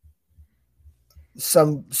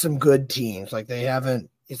some good teams. Like they haven't.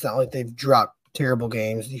 It's not like they've dropped terrible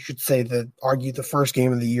games. You should say argue the first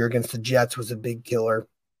game of the year against the Jets was a big killer.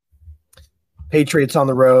 Patriots on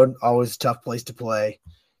the road, always a tough place to play.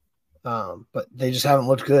 But they just haven't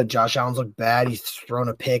looked good. Josh Allen's looked bad. He's thrown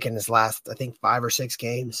a pick in his last, I think, 5 or 6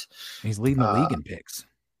 games. He's leading the league in picks.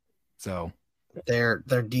 So their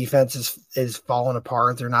defense is falling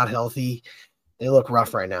apart. They're not healthy. They look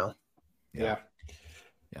rough right now. Yeah.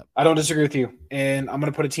 I don't disagree with you. And I'm going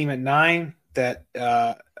to put a team at 9 that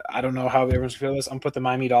I don't know how everyone's feel this. I'm going to put the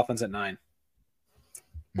Miami Dolphins at 9.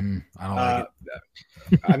 I don't like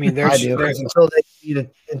it. I mean, until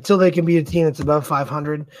they can beat a team that's above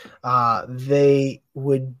 500, they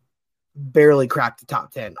would barely crack the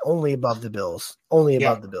top 10. Only above the Bills.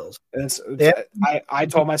 Above the Bills. I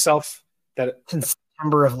told myself that since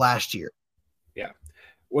September of last year. Yeah,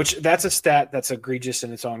 which that's a stat that's egregious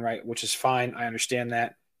in its own right, which is fine. I understand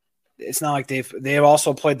that. It's not like they've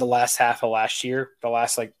also played the last half of last year, the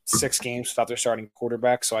last 6 games without their starting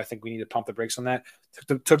quarterback. So I think we need to pump the brakes on that.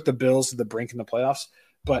 Took the Bills to the brink in the playoffs,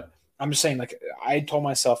 but I'm just saying, I told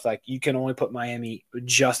myself, you can only put Miami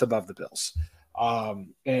just above the Bills.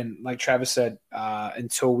 And like Travis said,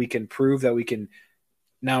 until we can prove that we can,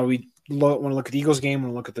 now we want to look at the Eagles game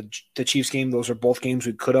and look at the Chiefs game. Those are both games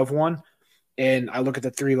we could have won. And I look at the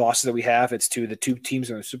 3 losses that we have. It's to the 2 teams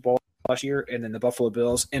in the Super Bowl last year, and then the Buffalo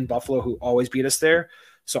Bills in Buffalo, who always beat us there.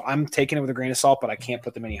 So I'm taking it with a grain of salt, but I can't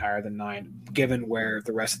put them any higher than 9, given where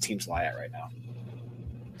the rest of the teams lie at right now.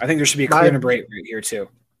 I think there should be a clear number 8 right here too.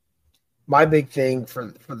 my big thing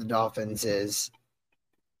for the Dolphins is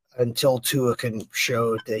until Tua can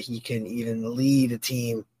show that he can even lead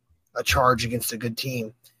a charge against a good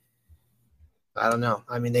team. I don't know.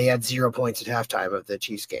 I mean, they had 0 points at halftime of the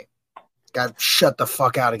Chiefs game. Got shut the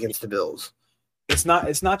fuck out against the Bills. It's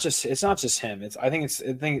not just him. I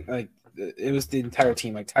think like it was the entire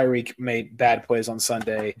team. Like Tyreek made bad plays on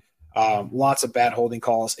Sunday. Lots of bad holding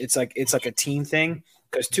calls. It's like a team thing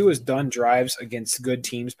because Tua's done drives against good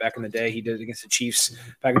teams back in the day. He did it against the Chiefs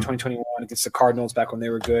back in 2021, against the Cardinals back when they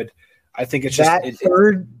were good. I think it's just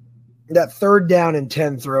that third down and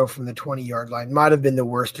 10 throw from the 20-yard line might have been the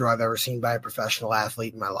worst throw I've ever seen by a professional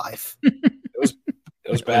athlete in my life. It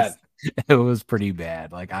was bad. It was pretty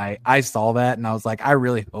bad. Like I saw that and I was like, I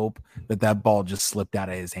really hope that ball just slipped out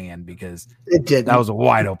of his hand because it did. That was a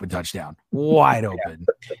wide open touchdown. Wide open.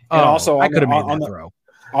 Yeah. And also I could have made that throw.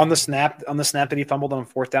 On the snap that he fumbled on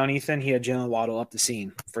fourth down, Ethan, he had Jalen Waddle up the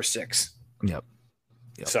scene for 6. Yep.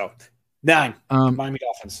 So 9. Miami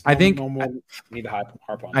Dolphins. I think no more need to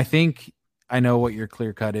harp on. I think I know what your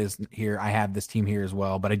clear cut is here. I have this team here as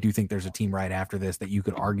well, but I do think there's a team right after this that you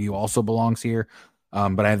could argue also belongs here.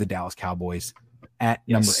 But I have the Dallas Cowboys at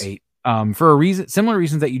number 8 for similar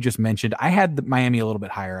reasons that you just mentioned. I had the Miami a little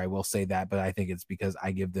bit higher. I will say that, but I think it's because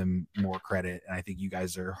I give them more credit. And I think you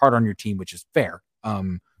guys are hard on your team, which is fair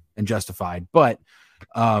and justified. But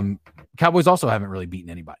Cowboys also haven't really beaten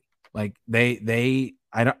anybody. Like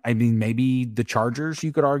I mean, maybe the Chargers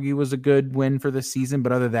you could argue was a good win for this season,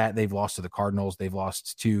 but other than that, they've lost to the Cardinals. They've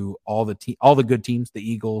lost to all the good teams, the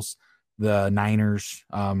Eagles, the Niners.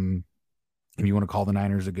 If you want to call the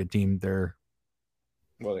Niners a good team, they're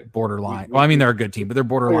borderline. Well, I mean, they're a good team, but they're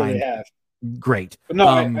borderline. Great. But no,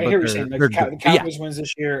 I hear what you're saying. The Cowboys wins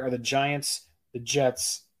this year are the Giants, the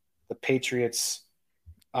Jets, the Patriots,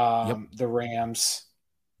 the Rams.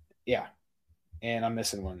 Yeah. And I'm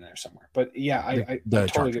missing one there somewhere. But yeah, I totally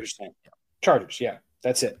get what you're saying. Chargers, yeah.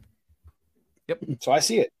 That's it. Yep. So I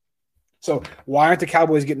see it. So why aren't the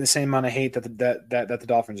Cowboys getting the same amount of hate that the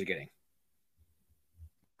Dolphins are getting?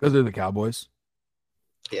 Because they're the Cowboys.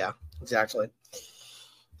 Yeah, exactly.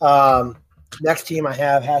 Next team I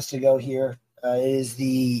have has to go here is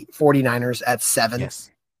the 49ers at 7. Yes.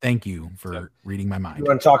 Thank you for reading my mind. You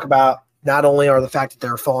want to talk about not only are the fact that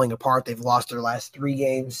they're falling apart, they've lost their last 3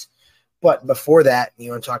 games, but before that, you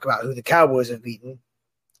want to talk about who the Cowboys have beaten.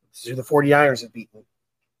 This is who the 49ers have beaten.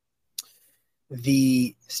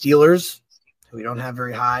 The Steelers, who we don't have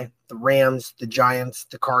very high, the Rams, the Giants,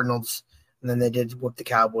 the Cardinals, and then they did whoop the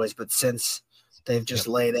Cowboys. But since they've just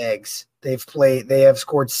laid eggs, they have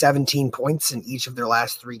scored 17 points in each of their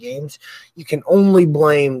last 3 games. You can only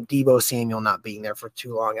blame Deebo Samuel not being there for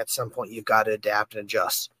too long. At some point, you've got to adapt and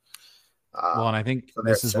adjust. Well, and I think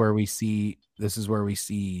this is where we see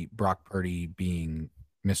Brock Purdy being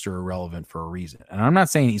Mr. Irrelevant for a reason. And I'm not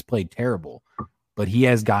saying he's played terrible, but he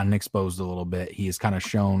has gotten exposed a little bit. He has kind of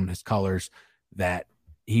shown his colors that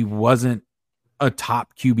he wasn't a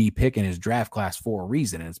top QB pick in his draft class for a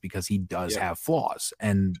reason. And it's because he does have flaws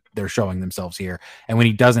and they're showing themselves here. And when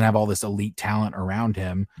he doesn't have all this elite talent around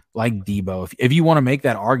him, like Deebo, if you want to make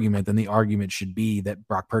that argument, then the argument should be that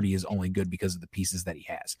Brock Purdy is only good because of the pieces that he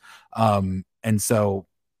has. And so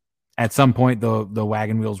at some point the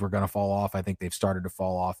wagon wheels were going to fall off. I think they've started to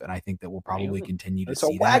fall off. And I think that we'll probably continue to see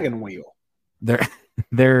that. It's a wagon wheel.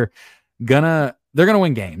 They're gonna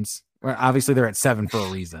win games. Obviously, they're at 7 for a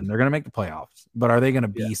reason. They're going to make the playoffs, but are they going to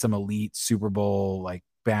be some elite Super Bowl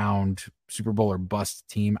bound Super Bowl or bust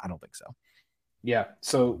team? I don't think so. Yeah.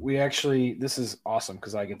 So this is awesome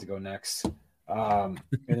because I get to go next, and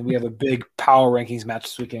then we have a big power rankings match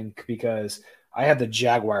this weekend because I have the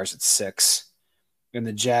Jaguars at 6, and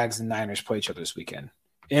the Jags and Niners play each other this weekend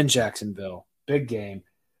in Jacksonville. Big game.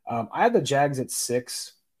 I had the Jags at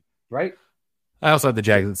 6, right? I also had the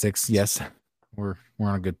Jags at 6. Yes. We're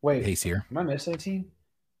on a good pace here. Am I missing a team?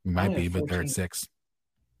 We might be, but they're at 6.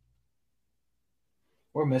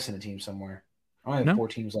 We're missing a team somewhere. I only have 4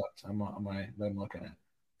 teams left. I'm looking at.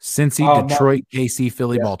 Cincy, Detroit, KC,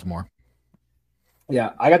 Philly, Baltimore.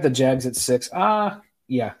 Yeah, I got the Jags at 6.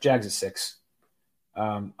 Jags at 6.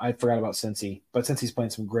 I forgot about Cincy, but Cincy's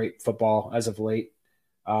playing some great football as of late.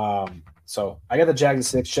 So I got the Jags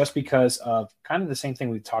at 6 just because of kind of the same thing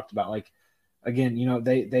we talked about. Like, again,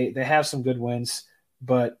 they have some good wins,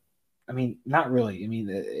 but I mean, not really. I mean,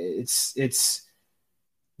 it's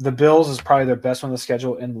the Bills is probably their best one on the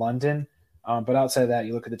schedule in London. But outside of that,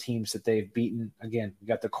 you look at the teams that they've beaten. Again, we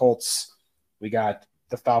got the Colts, we got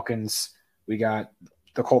the Falcons, we got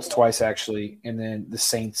the Colts twice actually, and then the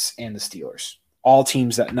Saints and the Steelers. all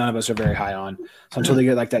teams that none of us are very high on. So until they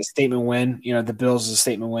get like that statement win, the Bills is a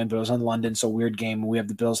statement win, but it was in London, so weird game. We have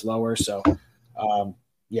the Bills lower, so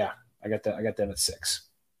yeah, I got them at 6.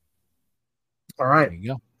 All right, There you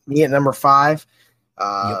go. me at number 5.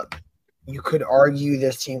 Yep. You could argue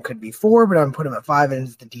this team could be 4, but I'm putting them at 5, and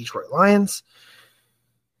it's the Detroit Lions.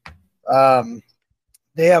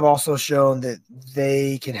 They have also shown that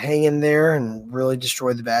they can hang in there and really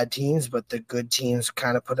destroy the bad teams, but the good teams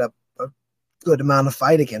kind of put up a good amount of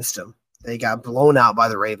fight against them. They got blown out by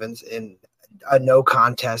the Ravens in a no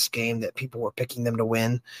contest game that people were picking them to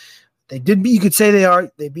win. They did. You could say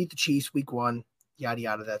they beat the Chiefs week 1, yada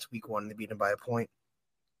yada. That's week 1. They beat them by a point.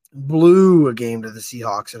 Blew a game to the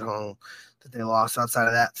Seahawks at home that they lost. Outside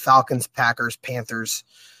of that, Falcons, Packers, Panthers,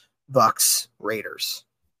 Bucks, Raiders.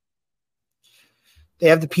 They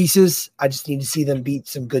have the pieces. I just need to see them beat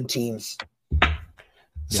some good teams.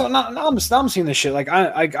 So now I'm seeing this shit. Like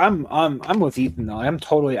I'm with Ethan though. I'm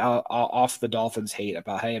totally off the Dolphins hate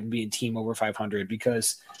about having being team over 500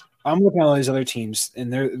 because I'm looking at all these other teams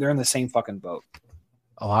and they're in the same fucking boat.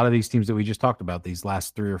 A lot of these teams that we just talked about, these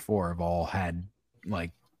last 3 or 4, have all had like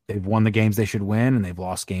they've won the games they should win, and they've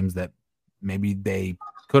lost games that maybe they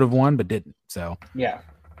could have won but didn't. So yeah.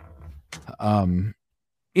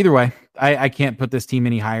 Either way, I can't put this team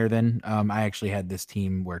any higher than I actually had this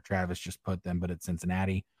team where Travis just put them, but it's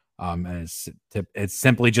Cincinnati. And it's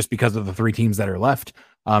simply just because of the 3 teams that are left.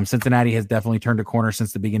 Cincinnati has definitely turned a corner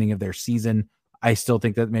since the beginning of their season. I still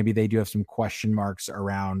think that maybe they do have some question marks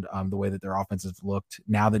around the way that their offense has looked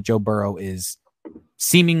now that Joe Burrow is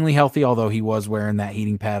seemingly healthy, although he was wearing that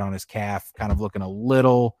heating pad on his calf, kind of looking a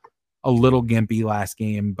little gimpy last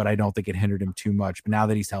game, but I don't think it hindered him too much. But now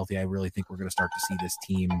that he's healthy, I really think we're going to start to see this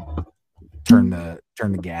team turn the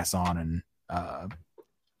gas on and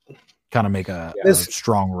kind of make a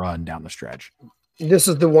strong run down the stretch. This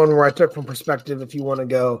is the one where I took from perspective. If you want to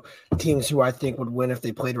go teams who I think would win if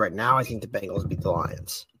they played right now, I think the Bengals beat the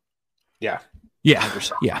Lions. Yeah.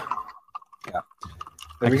 100%. Yeah.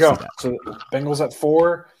 There we go. So Bengals at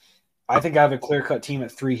 4. I think I have a clear-cut team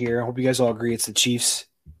at 3 here. I hope you guys all agree it's the Chiefs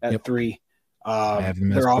at 3. I have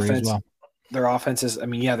them as their 3 offense, as well. Their offense is, they're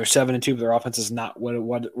 7-2, but their offense is not what it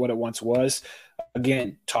once was.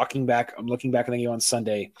 Again, I'm looking back at the game on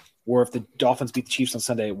Sunday, where if the Dolphins beat the Chiefs on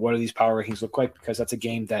Sunday, what do these power rankings look like? Because that's a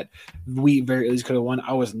game that we very easily could have won.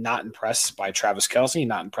 I was not impressed by Travis Kelce,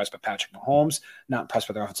 not impressed by Patrick Mahomes, not impressed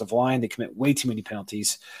by their offensive line. They commit way too many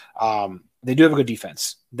penalties. They do have a good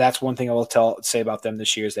defense. That's one thing I will say about them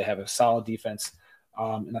this year is they have a solid defense,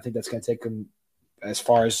 and I think that's going to take them as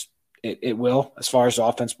far as it will. As far as the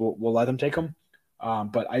offense, we'll let them take them.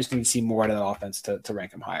 But I just need to see more out of the offense to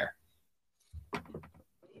rank them higher.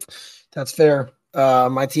 That's fair.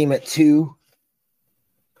 My team at 2.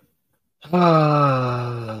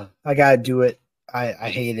 I gotta do it. I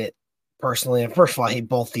hate it personally. And first of all, I hate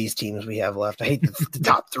both these teams we have left. I hate the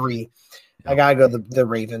top 3. I gotta go the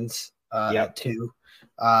Ravens at 2.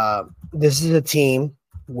 This is a team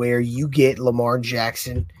where you get Lamar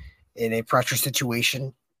Jackson in a pressure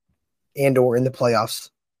situation and or in the playoffs,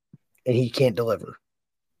 and he can't deliver.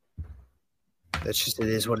 That's just it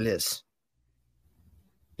is what it is.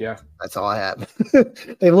 Yeah, that's all I have.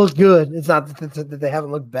 They look good. It's not that they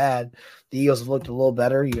haven't looked bad. The Eagles have looked a little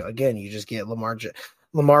better. You just get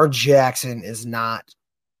Lamar Jackson is not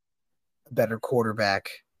a better quarterback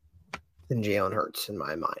than Jalen Hurts in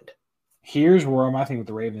my mind. Here's where my thing with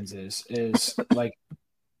the Ravens is like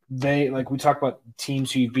we talk about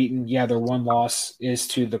teams who you've beaten. Yeah, their one loss is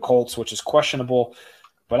to the Colts, which is questionable.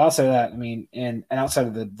 But outside of that, I mean, and outside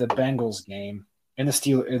of the Bengals game and the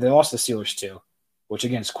Steelers, they lost the Steelers too, which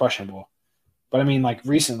again is questionable. But I mean, like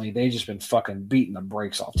recently, they've just been fucking beating the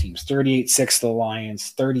brakes off teams. 38-6 to the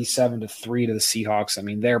Lions, 37-3 to the Seahawks. I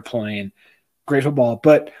mean, they're playing great football.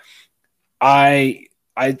 But I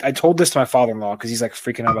told this to my father-in-law because he's like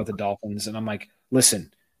freaking out about the Dolphins. And I'm like,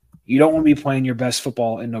 listen, you don't want to be playing your best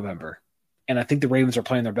football in November. And I think the Ravens are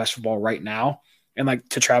playing their best football right now. And like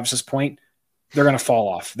to Travis's point, they're going to fall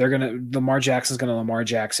off. Lamar Jackson's going to Lamar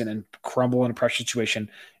Jackson and crumble in a pressure situation.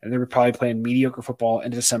 And they're probably playing mediocre football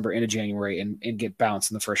into December, into January, and get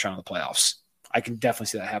bounced in the first round of the playoffs. I can definitely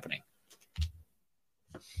see that happening.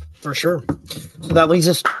 For sure. So that leads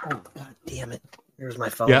us. Oh, God damn it. Here's my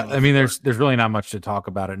phone. Yeah. I mean, there's really not much to talk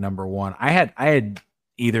about at number 1. I had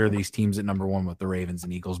either of these teams at number 1 with the Ravens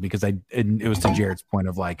and Eagles because it was to Jared's point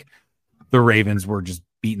of like the Ravens were just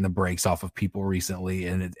beating the brakes off of people recently,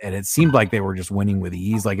 and it seemed like they were just winning with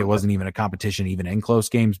ease. Like it wasn't even a competition, even in close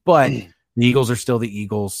games. But the Eagles are still the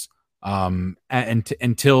Eagles, and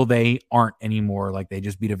until they aren't anymore. Like they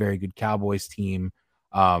just beat a very good Cowboys team.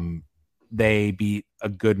 They beat a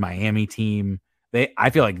good Miami team. I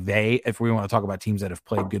feel like if we want to talk about teams that have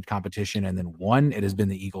played good competition and then won, it has been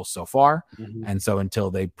the Eagles so far. Mhm. And so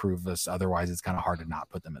until they prove us otherwise, it's kind of hard to not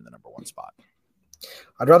put them in the number one spot.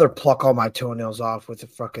 I'd rather pluck all my toenails off with a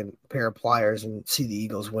fucking pair of pliers and see the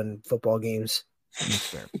Eagles win football games. That's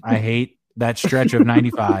fair. I hate that stretch of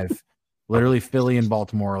 95. Literally Philly and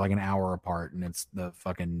Baltimore are like an hour apart, and it's the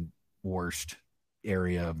fucking worst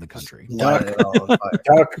area of the country. Duck.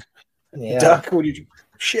 Duck. Yeah. Duck. What did you?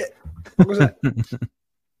 Shit. What was that?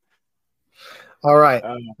 All right.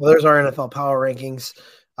 Well, there's our NFL power rankings.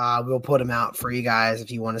 We'll put them out for you guys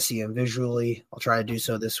if you want to see them visually. I'll try to do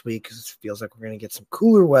so this week because it feels like we're going to get some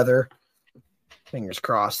cooler weather. Fingers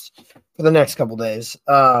crossed for the next couple days.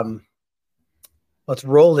 Let's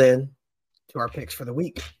roll in to our picks for the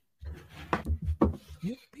week.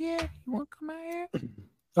 Yeah, you want to come out here?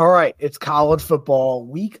 All right. It's college football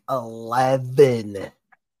week 11.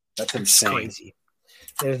 That's insane. Crazy.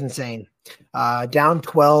 It is insane. Down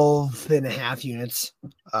 12.5 units.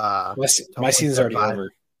 My season's already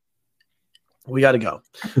over. We got to go.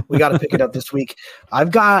 We got to pick it up this week.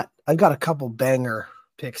 I've got a couple banger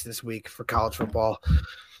picks this week for college football.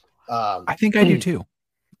 I think I do too.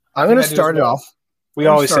 I'm going to start it off. We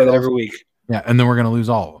always say that every week. Yeah, and then we're going to lose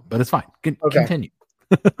all of them, but it's fine. Continue.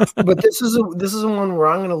 But this is one where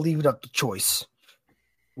I'm going to leave it up to choice.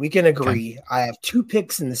 We can agree. Okay. I have two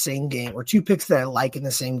picks in the same game, or two picks that I like in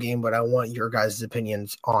the same game, but I want your guys'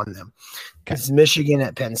 opinions on them. Okay. It's Michigan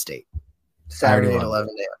at Penn State. Saturday at 11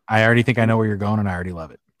 a.m. I already think I know where you're going, and I already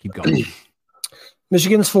love it. Keep going.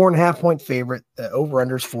 Michigan's 4.5-point favorite. The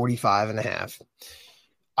over-under is 45.5.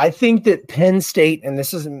 I think that Penn State, and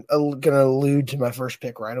this isn't going to allude to my first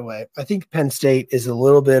pick right away, I think Penn State is a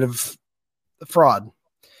little bit of a fraud.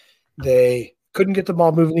 They couldn't get the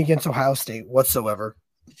ball moving against Ohio State whatsoever.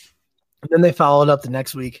 And then they followed up the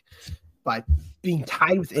next week by being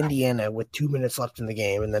tied with Indiana with 2 minutes left in the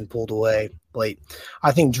game and then pulled away late.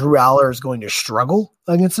 I think Drew Aller is going to struggle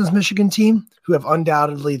against this Michigan team, who have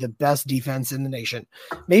undoubtedly the best defense in the nation,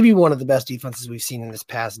 maybe one of the best defenses we've seen in this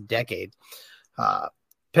past decade.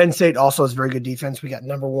 Penn State also has very good defense. We got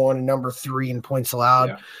number 1 and number 3 in points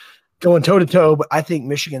allowed, going toe-to-toe, but I think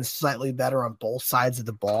Michigan's slightly better on both sides of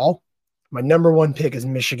the ball. My number 1 pick is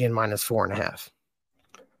Michigan minus 4.5.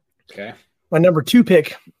 Okay. My number 2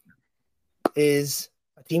 pick is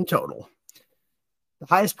a team total. The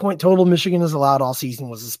highest point total Michigan has allowed all season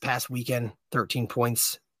was this past weekend, 13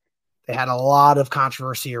 points. They had a lot of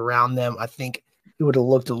controversy around them. I think it would have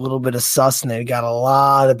looked a little bit of sus, and they got a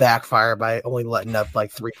lot of backfire by only letting up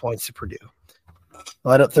like 3 points to Purdue.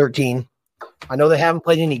 Let up 13. I know they haven't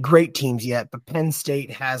played any great teams yet, but Penn State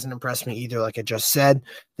hasn't impressed me either, like I just said.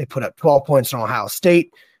 They put up 12 points on Ohio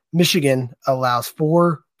State. Michigan allows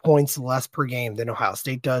 4 points less per game than Ohio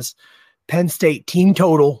State does. Penn State team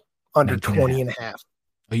total under 20.5.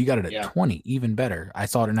 Oh, you got it at 20, even better. I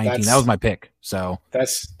saw it at 19. That was my pick. So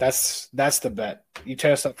that's the bet. You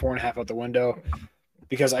test up 4.5 out the window,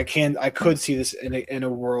 because I could see this in a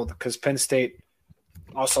world, because Penn State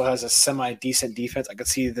also has a semi decent defense. I could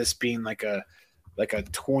see this being like a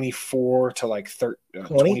 24 to like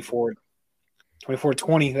 24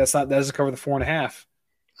 20. That doesn't cover the 4.5.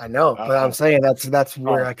 I know, but I'm saying that's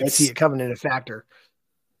where I can see it coming in a factor.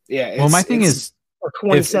 Yeah. Well, my thing is, or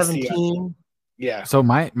 2017. Yeah. So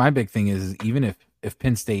my big thing is, even if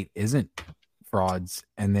Penn State isn't frauds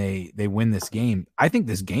and they win this game, I think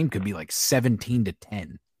this game could be like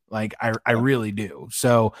 17-10. Like I really do.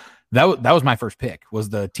 So that was my first pick. Was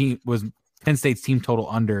Penn State's team total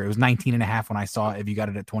under. It was 19.5 when I saw it. If you got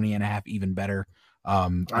it at 20.5, even better.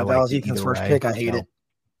 That was Ethan's first pick. I hate it.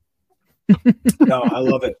 No, I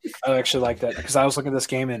love it. I actually like that, because I was looking at this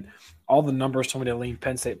game and all the numbers told me to lean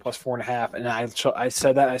Penn State plus 4.5, and I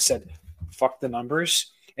said fuck the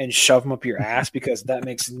numbers and shove them up your ass, because that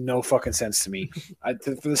makes no fucking sense to me.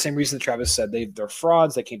 For the same reason that Travis said, they're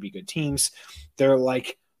frauds. They can't be good teams. They're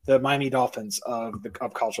like the Miami Dolphins of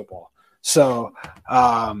college football. So,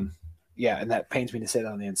 and that pains me to say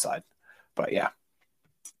that on the inside, but yeah,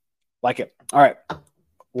 like it. All right.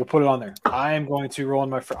 We'll put it on there. I am going to roll in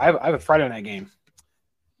my. I have a Friday night game.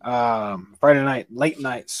 Friday night, late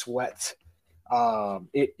night sweat.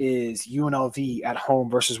 It is UNLV at home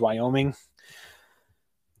versus Wyoming.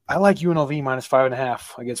 I like UNLV minus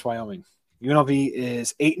 5.5 against Wyoming. UNLV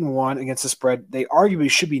is 8-1 against the spread. They arguably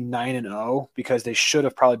should be 9-0, because they should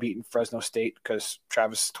have probably beaten Fresno State, because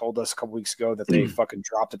Travis told us a couple weeks ago that they fucking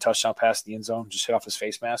dropped a touchdown pass in the end zone, just hit off his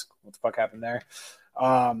face mask. What the fuck happened there?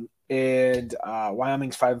 And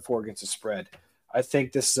Wyoming's 5-4 against the spread. I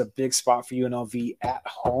think this is a big spot for UNLV at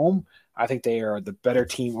home. I think they are the better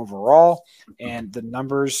team overall, and the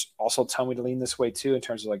numbers also tell me to lean this way too in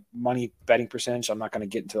terms of like money betting percentage. I'm not going to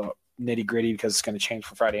get into nitty gritty because it's going to change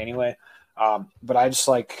for Friday anyway. But I just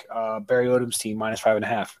like Barry Odom's team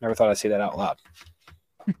 -5.5. Never thought I'd say that out loud.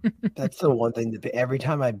 That's the one thing that every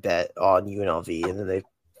time I bet on UNLV and then they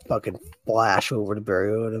fucking flash over to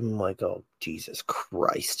Barry Odom, I'm like, oh Jesus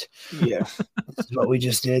Christ! Yeah, This is what we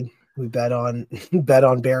just did. We bet on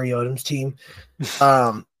Barry Odom's team.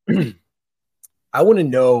 I want to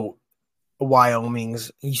know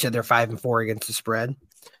Wyoming's. You said they're 5-4 against the spread.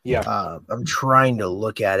 yeah. I'm trying to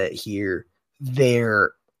look at it here.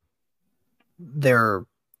 Their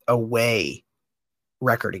away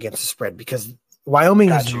record against the spread because Wyoming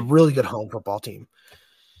is a really good home football team.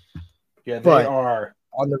 Yeah, they are.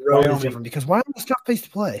 On the road Wyoming is different because Wyoming's a tough place to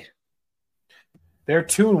play. They're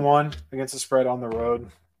 2-1 against the spread on the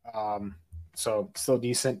road, so still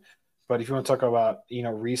decent. But if you want to talk about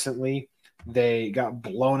recently, they got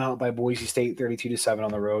blown out by Boise State 32-7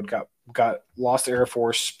 on the road. Got lost to Air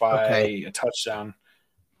Force by a touchdown.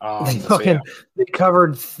 They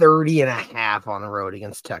covered 30.5 on the road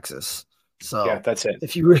against Texas. So yeah, that's it.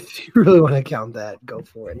 If you really want to count that, go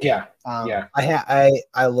for it. Yeah,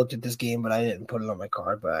 I looked at this game, but I didn't put it on my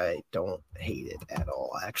card. But I don't hate it at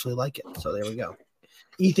all. I actually like it. So there we go.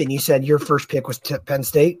 Ethan, you said your first pick was Penn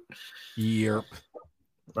State. Yep.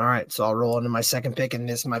 All right, so I'll roll into my second pick, and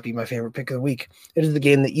this might be my favorite pick of the week. It is the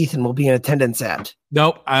game that Ethan will be in attendance at.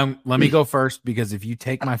 Nope. Let me go first because if you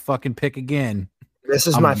take my fucking pick again, this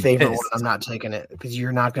is my favorite one. I'm not taking it because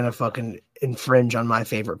you're not going to fucking infringe on my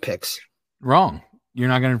favorite picks. Wrong. You're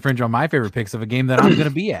not going to infringe on my favorite picks of a game that I'm going to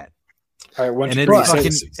be at. All right, and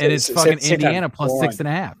it's fucking Indiana plus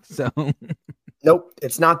 6.5. So nope,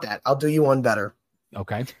 it's not that. I'll do you one better.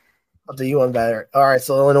 Okay. I'll do you one better. All right,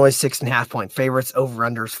 so Illinois 6.5 point favorites, over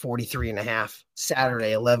unders 43.5.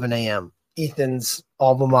 Saturday, 11 a.m. Ethan's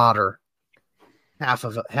alma mater. Half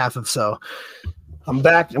of so. I'm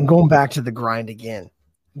back. I'm going back to the grind again.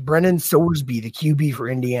 Brennan Sorsby, the QB for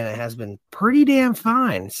Indiana, has been pretty damn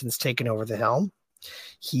fine since taking over the helm.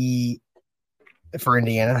 For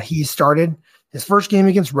Indiana, he started his first game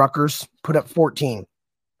against Rutgers, put up 14.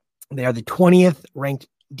 They are the 20th ranked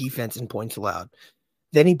defense in points allowed.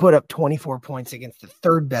 Then he put up 24 points against the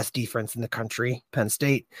third best defense in the country, Penn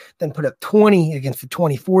State. Then put up 20 against the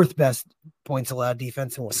 24th best points allowed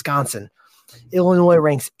defense in Wisconsin. Illinois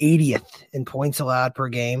ranks 80th in points allowed per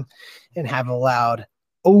game and have allowed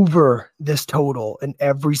over this total in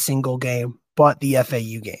every single game but the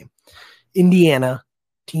FAU game. Indiana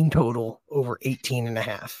team total over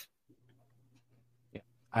 18.5.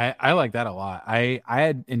 I like that a lot. I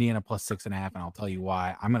had Indiana plus 6.5, and I'll tell you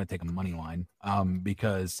why. I'm going to take a money line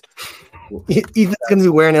because Ethan's going to be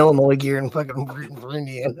wearing Illinois gear and fucking rooting for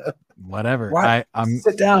Indiana. Whatever.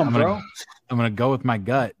 Sit down, bro. I'm going to go with my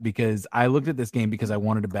gut because I looked at this game because I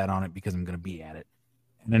wanted to bet on it because I'm going to be at it.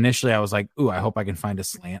 And initially I was like, ooh, I hope I can find a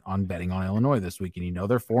slant on betting on Illinois this week. And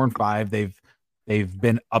they're 4-5. They've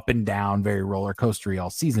been up and down, very roller coastery all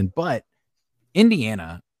season. But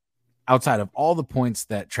Indiana, outside of all the points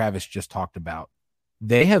that Travis just talked about,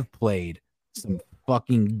 they have played some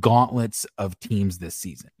fucking gauntlets of teams this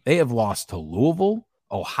season. They have lost to Louisville,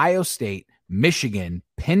 Ohio State, Michigan,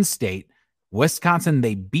 Penn State, Wisconsin.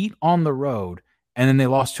 They beat on the road, and then they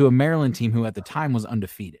lost to a Maryland team who at the time was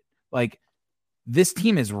undefeated. Like, this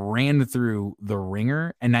team has ran through the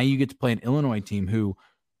ringer, and now you get to play an Illinois team who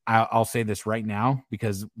I'll say this right now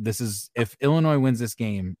because if Illinois wins this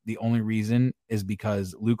game, the only reason is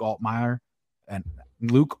because Luke Altmaier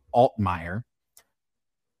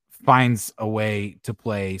finds a way to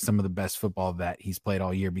play some of the best football that he's played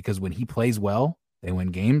all year, because when he plays well, they win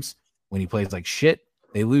games. When he plays like shit,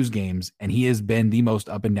 they lose games, and he has been the most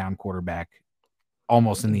up and down quarterback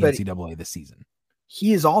almost in the NCAA this season.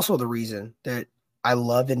 He is also the reason that I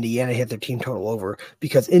love Indiana hit their team total over,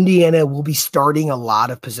 because Indiana will be starting a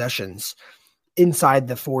lot of possessions inside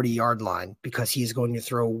the 40-yard line because he's going to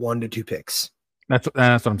throw 1 to 2 picks. That's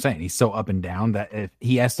what I'm saying. He's so up and down that if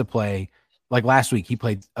he has to play, like last week, he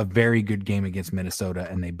played a very good game against Minnesota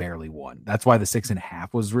and they barely won. That's why the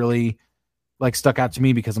 6.5 was really like stuck out to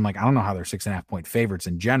me, because I'm like, I don't know how they're 6.5 point favorites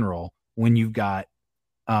in general when you've got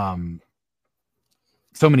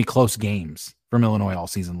so many close games from Illinois all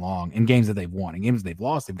season long, in games that they've won. In games they've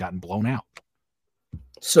lost, they've gotten blown out.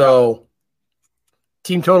 So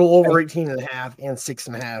team total over 18.5 and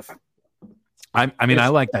 6.5. I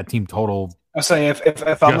like that team total. I'll say if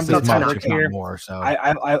I'm going to be much, here, more, so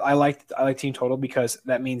I like team total, because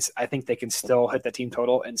that means I think they can still hit the team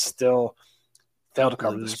total and still fail to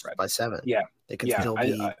cover the spread by 7. Yeah, they could still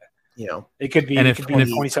be. it could be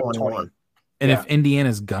 27-20. if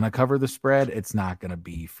Indiana's gonna cover the spread, it's not gonna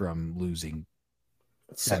be from losing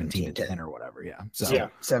 17-10 or whatever. Yeah. So Yeah.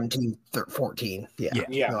 17-14. Yeah.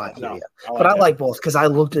 Yeah. No, I hear you. I like but that. I like both because I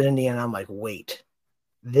looked at Indiana. I'm like, wait,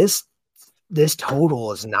 this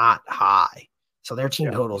total is not high. So their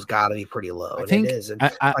team total's got to be pretty low. I think it is. And I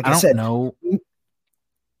like I I don't said, know.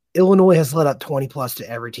 Illinois has let up 20 plus to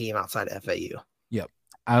every team outside of FAU. Yep.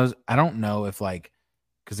 I don't know if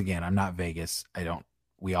because again, I'm not Vegas.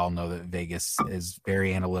 We all know that Vegas is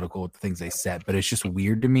very analytical with the things they set, but it's just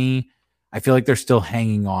weird to me. I feel like they're still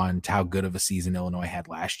hanging on to how good of a season Illinois had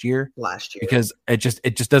last year. Because it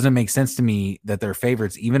just doesn't make sense to me that they're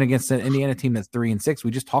favorites, even against an Indiana team that's 3-6.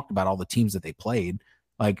 We just talked about all the teams that they played.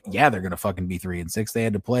 Like, yeah, they're going to fucking be 3-6. They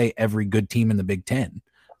had to play every good team in the Big Ten.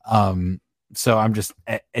 So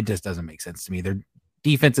it just doesn't make sense to me. Their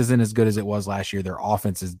defense isn't as good as it was last year. Their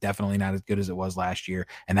offense is definitely not as good as it was last year.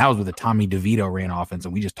 And that was with a Tommy DeVito ran offense.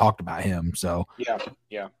 And we just talked about him. So yeah.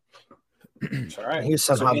 It's all right. He was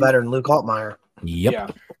somehow better than Luke Altmaier. Yep. Yeah.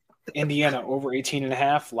 Indiana over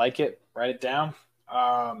 18.5. Like it. Write it down.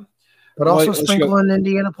 But also sprinkle in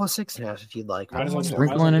Indiana plus 6.5 if you'd like.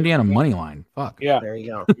 Sprinkle in Indiana money line. Fuck. Yeah. There you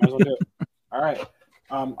go. Might as well do it. All right.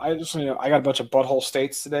 I got a bunch of butthole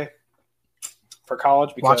states today for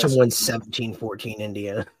college. Because watch them win 17-14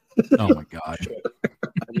 Indiana. Oh my God.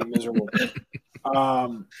 That'd be miserable.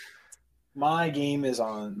 My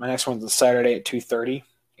next one's on Saturday at 2:30.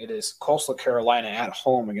 It is Coastal Carolina at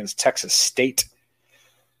home against Texas State.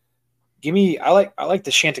 I like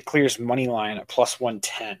the Chanticleers money line at plus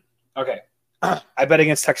 110. Okay. I bet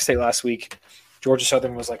against Texas State last week. Georgia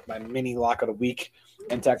Southern was like my mini lock of the week,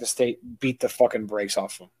 and Texas State beat the fucking brakes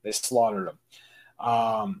off them. They slaughtered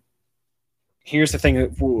them. Here's the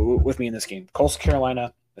thing with me in this game. Coastal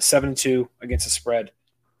Carolina, a 7-2 against the spread,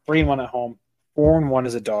 3-1 at home, 4-1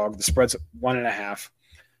 as a dog. The spread's 1.5.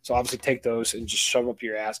 So obviously take those and just shove them up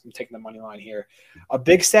your ass. I'm taking the money line here. A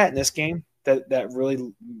big stat in this game that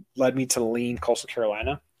really led me to lean Coastal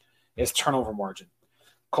Carolina is turnover margin.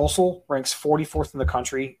 Coastal ranks 44th in the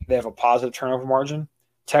country. They have a positive turnover margin.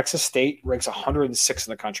 Texas State ranks 106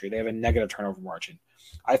 in the country. They have a negative turnover margin.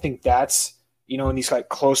 I think that's, in these like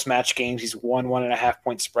close match games, these 1.5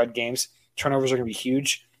 point spread games, turnovers are going to be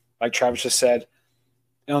huge. Like Travis just said,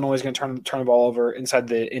 Illinois is going to turn the ball over inside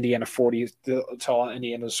the Indiana 40 to allow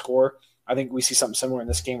Indiana to score. I think we see something similar in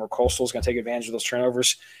this game where Coastal is going to take advantage of those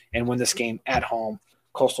turnovers and win this game at home.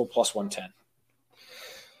 Coastal plus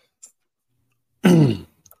 110.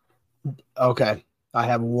 Okay. I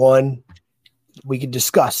have one we could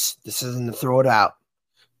discuss. This isn't to throw it out.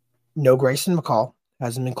 No Grayson McCall.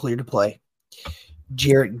 Hasn't been cleared to play.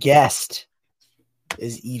 Jarrett Guest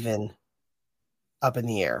is even up in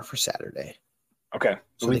the air for Saturday. Okay.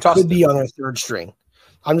 So they could be on their third string.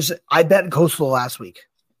 I bet Coastal last week.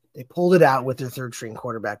 They pulled it out with their third string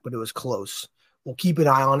quarterback, but it was close. We'll keep an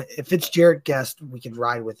eye on it. If it's Jarrett Guest, we could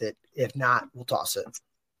ride with it. If not, we'll toss it.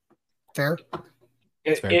 Fair?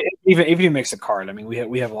 Even if he makes a card, I mean,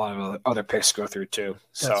 we have a lot of other picks to go through too.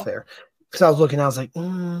 That's fair. Because I was looking, I was like,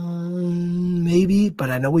 maybe, but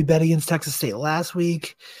I know we bet against Texas State last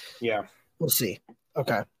week. Yeah. We'll see.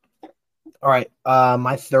 Okay. All right.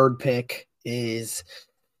 My third pick is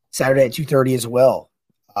Saturday at 2:30 as well.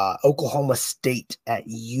 Oklahoma State at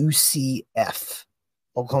UCF.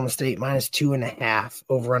 Oklahoma State minus 2.5,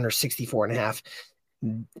 over under 64.5.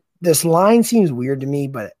 This line seems weird to me,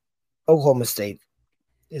 but Oklahoma State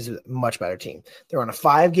is a much better team. They're on a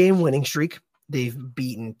 5-game winning streak. They've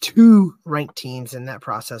beaten 2 ranked teams in that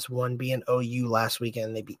process, one being OU last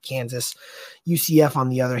weekend. They beat Kansas. UCF, on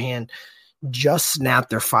the other hand, just snapped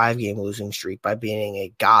their 5-game losing streak by beating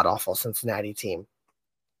a god-awful Cincinnati team.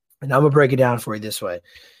 And I'm going to break it down for you this way.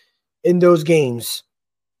 In those games,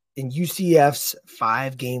 in UCF's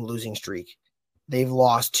 5-game losing streak, they've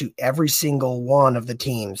lost to every single one of the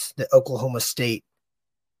teams that Oklahoma State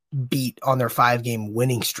beat on their 5-game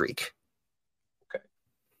winning streak. Okay.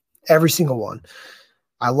 Every single one.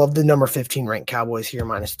 I love the number 15 ranked Cowboys here,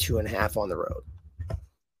 minus 2.5 on the road.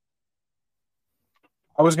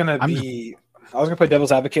 I was gonna play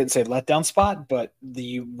devil's advocate and say letdown spot, but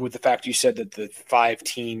with the fact you said that the 5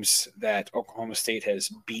 teams that Oklahoma State has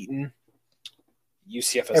beaten,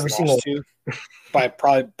 UCF has lost to by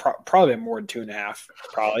probably more than 2.5,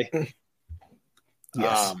 probably.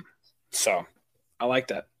 Yes. So I like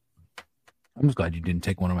that. I'm just glad you didn't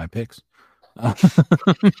take one of my picks.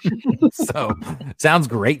 So sounds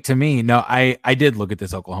great to me. No, I did look at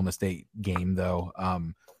this Oklahoma State game though.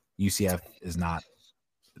 UCF is not.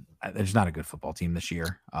 There's not a good football team this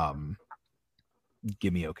year.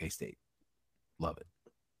 Give me OK State. Love it.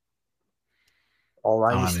 All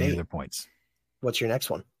right. I don't have any other points. What's your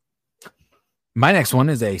next one? My next one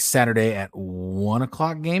is a Saturday at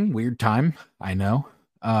 1:00 game. Weird time, I know.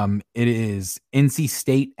 It is NC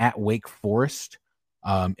State at Wake Forest.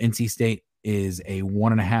 NC State is a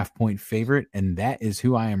 1.5 point favorite, and that is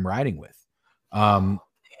who I am riding with.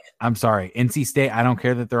 I'm sorry, NC State. I don't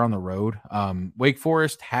care that they're on the road. Wake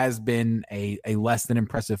Forest has been a less than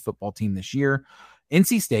impressive football team this year.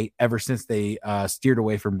 NC State, ever since they steered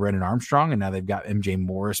away from Brennan Armstrong and now they've got MJ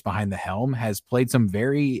Morris behind the helm, has played some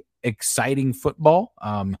very exciting football.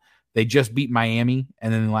 They just beat Miami,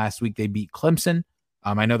 and then last week they beat Clemson.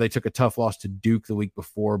 I know they took a tough loss to Duke the week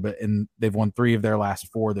before, but they've won 3 of their last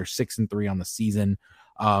 4. They're 6-3 on the season.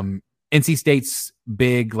 NC State's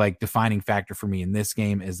big, defining factor for me in this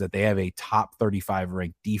game is that they have a top 35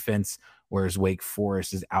 ranked defense, whereas Wake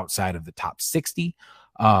Forest is outside of the top 60.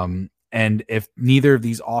 And if neither of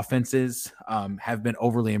these offenses have been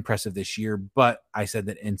overly impressive this year, but I said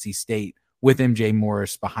that NC State with MJ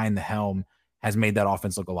Morris behind the helm has made that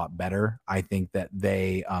offense look a lot better. I think that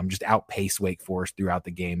they just outpace Wake Forest throughout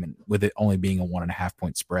the game, and with it only being a 1.5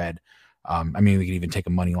 point spread. We could even take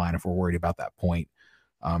a money line if we're worried about that point.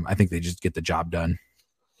 I think they just get the job done.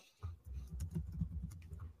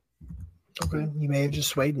 Okay, you may have just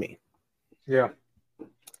swayed me. Yeah.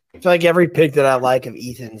 I feel like every pick that I like of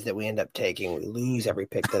Ethan's that we end up taking, we lose. Every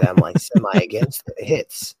pick that I'm semi against it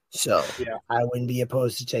hits. So yeah. I wouldn't be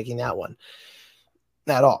opposed to taking that one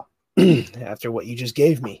at all after what you just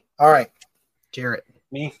gave me. All right, Jarrett.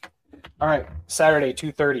 Me? All right, Saturday,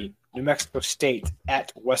 2:30, New Mexico State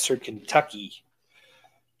at Western Kentucky.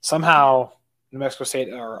 Somehow New Mexico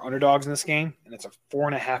State are underdogs in this game, and it's a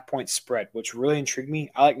 4.5 point spread, which really intrigued me.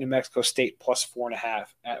 I like New Mexico State plus 4.5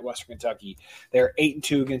 at Western Kentucky. They're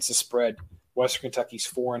 8-2 against the spread. Western Kentucky's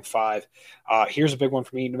 4-5. Here's a big one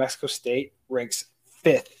for me. New Mexico State ranks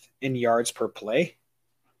 5th in yards per play.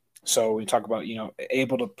 So we talk about,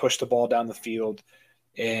 able to push the ball down the field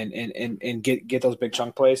and get those big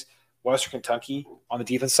chunk plays. Western Kentucky on the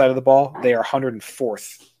defense side of the ball, they are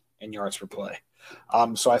 104th in yards per play.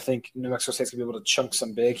 So I think New Mexico State's gonna be able to chunk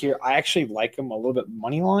some big here. I actually like them a little bit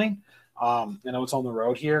money line. I know it's on the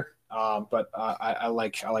road here, but I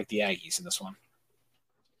like the Aggies in this one.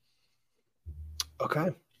 Okay,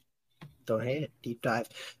 don't hate it. Deep dive.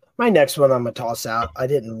 My next one I'm gonna toss out. I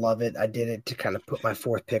didn't love it. I did it to kind of put my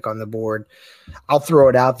 4th pick on the board. I'll throw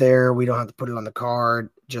it out there. We don't have to put it on the card.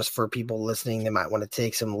 Just for people listening, they might want to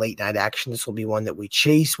take some late night action. This will be one that we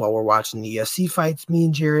chase while we're watching the UFC fights, me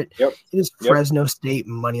and Jarrett. Yep. It is Fresno State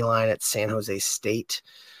money line at San Jose State.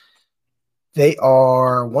 They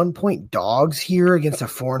are 1 point dogs here against a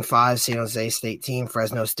 4-5 San Jose State team.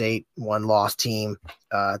 Fresno State, 1-loss team.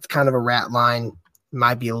 It's kind of a rat line.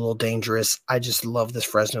 Might be a little dangerous. I just love this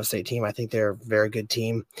Fresno State team. I think they're a very good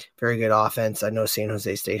team, very good offense. I know San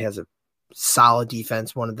Jose State has a solid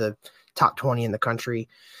defense, one of the top 20 in the country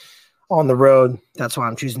on the road. That's why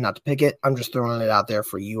I'm choosing not to pick it. I'm just throwing it out there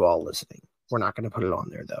for you all listening. We're not going to put it on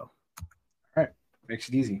there, though. All right. Makes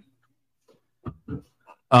it easy.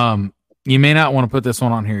 You may not want to put this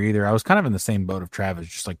one on here either. I was kind of in the same boat of Travis,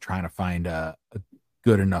 just trying to find a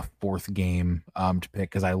good enough 4th game to pick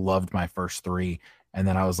because I loved my first 3. And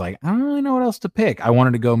then I was like, I don't really know what else to pick. I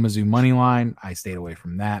wanted to go Mizzou money line. I stayed away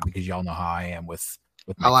from that because y'all know how I am with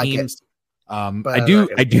my teams.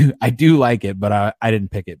 I do like it, but I didn't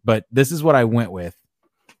pick it. But this is what I went with.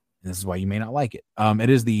 This is why you may not like it. It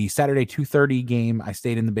is the Saturday 2:30 game. I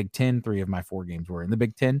stayed in the Big Ten. 3 of my 4 games were in the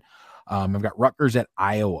Big Ten. I've got Rutgers at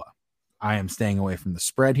Iowa. I am staying away from the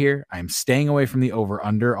spread here. I am staying away from the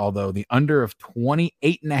over-under, although the under of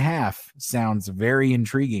 28.5 sounds very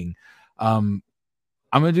intriguing.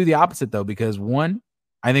 I'm going to do the opposite, though, because, 1,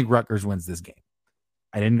 I think Rutgers wins this game.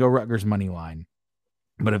 I didn't go Rutgers money line,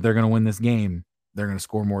 but if they're going to win this game, they're going to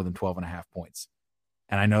score more than 12.5 points.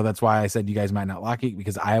 And I know that's why I said you guys might not like it,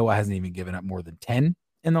 because Iowa hasn't even given up more than 10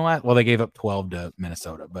 in the last. Well, they gave up 12 to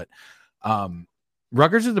Minnesota, but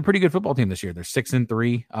Rutgers is a pretty good football team this year. They're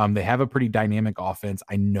 6-3. They have a pretty dynamic offense.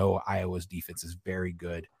 I know Iowa's defense is very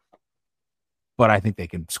good, but I think they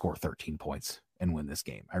can score 13 points and win this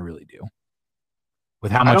game. I really do.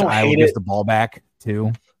 With how much Iowa gets the ball back,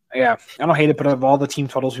 too. Yeah, I don't hate it, but of all the team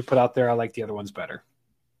totals we put out there, I like the other ones better.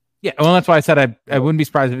 Yeah, well, that's why I said I wouldn't be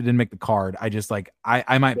surprised if it didn't make the card. I just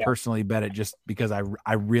I might personally bet it just because I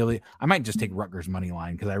might just take Rutgers money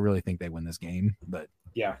line because I really think they win this game. But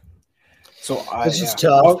yeah, so it's just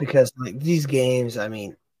tough because these games, I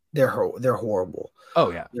mean, they're horrible. Oh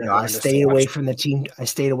yeah, I stayed away from the team. I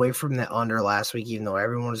stayed away from the under last week, even though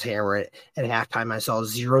everyone was hammering it. At halftime, I saw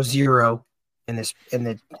 0-0. And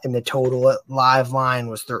the total live line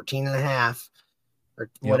was 13.5 or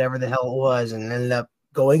whatever the hell it was, and ended up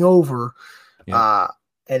going over. Yep.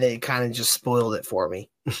 and it kind of just spoiled it for me.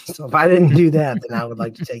 So if I didn't do that, then I would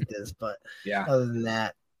like to take this. But Yeah. other than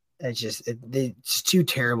that, it's just too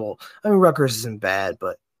terrible. I mean, Rutgers isn't bad,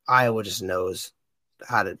 but Iowa just knows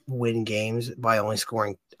how to win games by only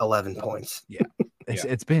scoring 11 points. Yeah.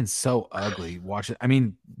 It's been so ugly. Watch it. I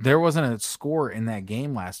mean, there wasn't a score in that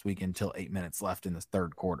game last week until 8 minutes left in the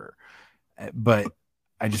third quarter. But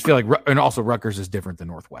I just feel like, and also Rutgers is different than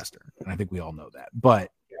Northwestern, and I think we all know that.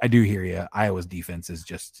 But I do hear you. Iowa's defense is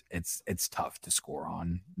just it's tough to score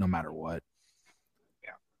on no matter what.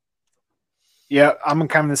 Yeah, I'm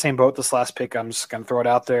kind of in the same boat. This last pick, I'm just gonna throw it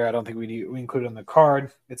out there. I don't think we include it on the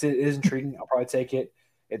card. It is intriguing. I'll probably take it.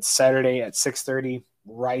 It's Saturday at 6:30.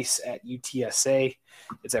 Rice at UTSA.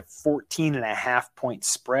 It's a 14.5-point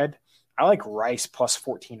spread. I like Rice plus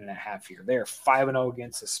 14.5 here. They are 5-0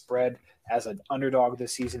 against the spread as an underdog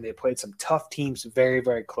this season. They played some tough teams, very,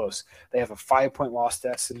 very close. They have a 5-point loss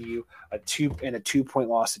to SMU, a 2-point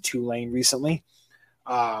loss to Tulane recently.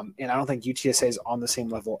 And I don't think UTSA is on the same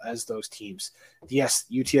level as those teams. Yes,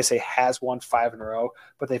 UTSA has won 5 in a row,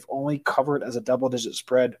 but they've only covered as a double-digit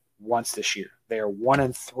spread once this year. They are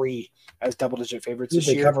 1-3 as double-digit favorites this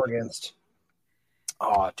year. Who they cover against?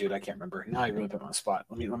 Oh, dude, I can't remember. Now you really put me on the spot.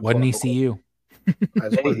 Let me Wasn't ECU?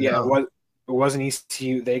 It wasn't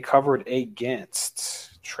ECU. They covered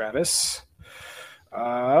against Travis.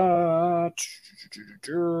 UTSA.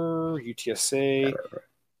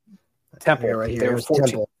 Temple. Right here. They were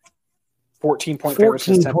 14-point favorites.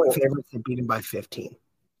 14-point favorites. They beat them by 15.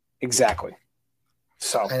 Exactly.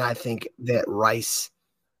 So, and I think that Rice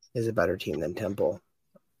is a better team than Temple.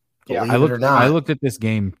 Yeah, I looked at this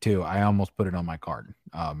game too. I almost put it on my card.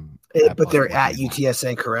 But they're at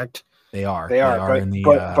UTSA, correct? They are.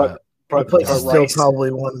 But the place is still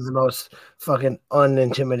probably one of the most fucking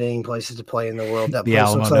unintimidating places to play in the world. That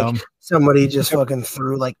place looks like somebody just fucking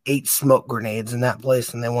threw like 8 smoke grenades in that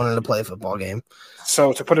place and they wanted to play a football game.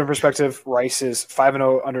 So to put it in perspective, Rice is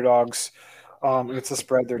 5-0 underdogs. It's a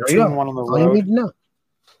spread. They're 2-1 on the road. All you need to know.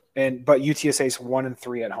 But UTSA is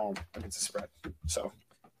 1-3 at home against the spread. So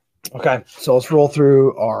okay, so let's roll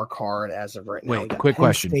through our card as of right now. Wait, quick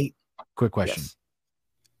question. Yes.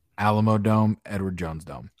 Alamo Dome, Edward Jones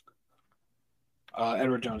Dome.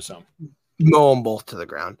 Edward Jones Dome. Mow them both to the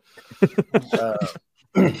ground.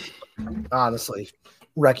 Honestly,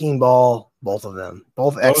 wrecking ball, both of them,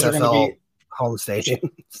 both XFL home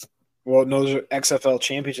stadiums. Well, no, those are XFL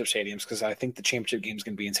championship stadiums because I think the championship game is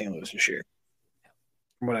going to be in St. Louis this year,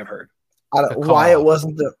 from what I've heard. Why it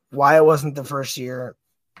wasn't the first year.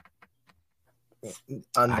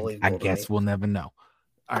 Unbelievable. I guess we'll never know.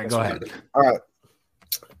 All right, go ahead. All right.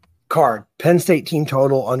 Card. Penn State team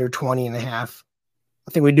total under 20.5.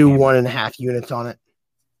 I think we do 1.5 units on it.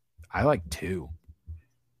 I like 2.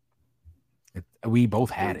 We both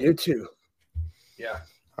had it. You too. Yeah.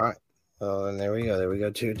 All right. Oh, and there we go. There we go.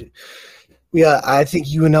 2. Yeah, I think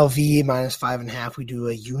UNLV minus 5.5. We do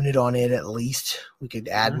a unit on it at least. We could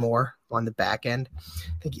add more on the back end.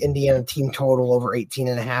 I think Indiana team total over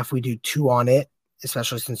 18.5. We do 2 on it,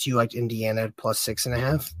 especially since you liked Indiana plus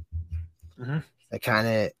 6.5. Mm-hmm.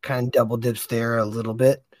 That kind of double dips there a little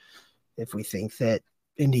bit. If we think that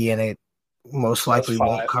Indiana most likely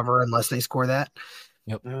won't cover unless they score that.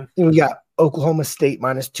 Yep. Then we got Oklahoma State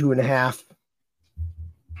minus 2.5.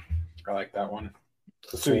 I like that one.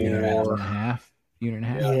 Let's do unit and a half. Unit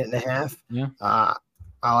and a half. Yeah. I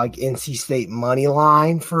like NC State money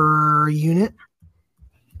line for a unit.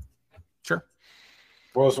 Sure.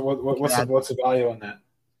 What's the value on that? I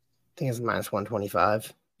think it's minus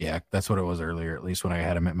 125. Yeah, that's what it was earlier, at least when I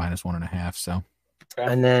had him at minus 1.5. So,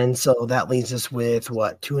 okay. And then so that leaves us with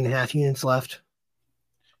 2.5 units left.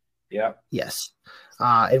 Yeah. Yes.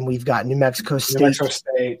 And we've got New Mexico State. New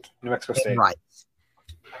Mexico State. Right.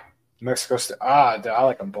 New Mexico State. I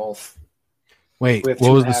like them both. Wait, what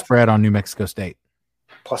was the spread on New Mexico State?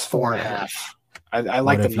 Plus 4.5. I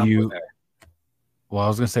like the number there. Well, I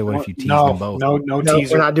was going to say, what if you tease them both? No,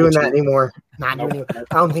 teaser. We're not doing that anymore. I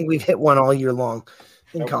don't think we've hit one all year long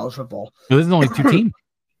in college football. No, this is only 2 teams.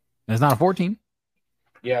 It's not a 4 team.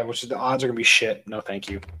 Yeah, which is the odds are going to be shit. No, thank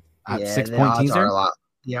you. 6-point teaser?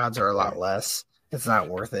 The odds are a lot less. It's not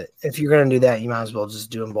worth it. If you're going to do that, you might as well just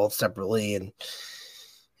do them both separately. And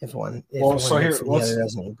if one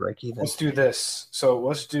doesn't break even. Let's do this.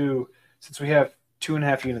 So since we have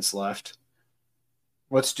 2.5 units left,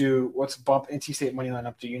 let's bump NC State money line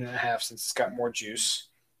up to 1.5 since it's got more juice,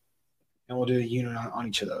 and we'll do a unit on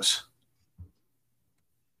each of those.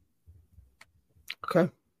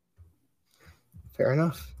 Okay. Fair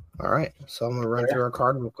enough. All right. So I'm going to run through our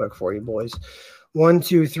card real quick for you boys. 1,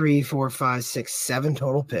 2, 3, 4, 5, 6, 7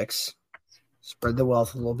 total picks. Spread the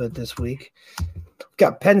wealth a little bit this week.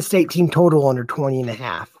 Got Penn State team total under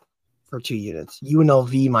 20.5 for 2 units.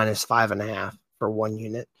 UNLV minus 5.5 for 1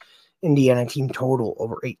 unit. Indiana team total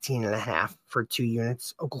over 18.5 for 2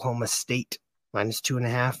 units. Oklahoma State minus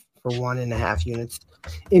 2.5 for 1.5 units.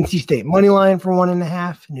 NC State money line for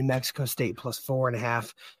 1.5. New Mexico State plus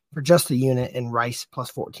 4.5 for just a unit, and Rice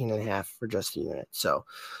plus 14.5 for just a unit. So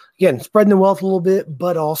again, spreading the wealth a little bit,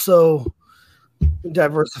 but also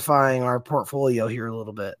diversifying our portfolio here a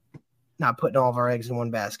little bit. Not putting all of our eggs in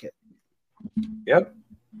one basket. Yep.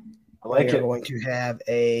 I like it. We're going to have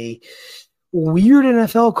a weird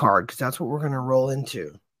NFL card because that's what we're going to roll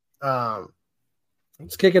into.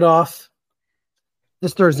 Let's kick it off.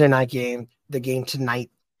 This Thursday night game, the game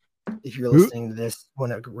tonight, if you're listening to this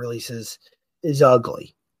when it releases, is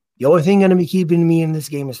ugly. The only thing going to be keeping me in this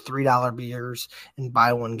game is $3 beers and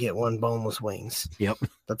buy one, get one boneless wings. Yep.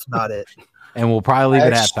 That's about it. And we'll probably leave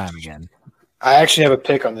it at halftime again. I actually have a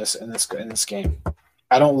pick on this in this game.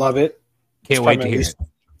 I don't love it. Can't wait to hear it.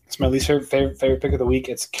 It's my least favorite pick of the week.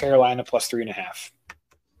 It's Carolina plus 3.5.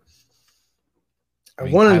 I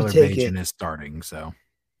wanted Tyler to take Bagent it. is starting, so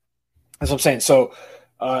That's what I'm saying. So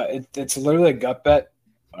it's literally a gut bet.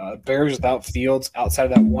 Bears without Fields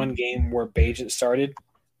outside of that one game where Bagent started.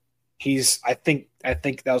 I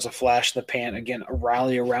think that was a flash in the pan. Again, a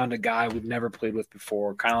rally around a guy we've never played with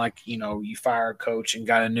before. Kind of like, you fire a coach and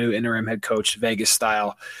got a new interim head coach, Vegas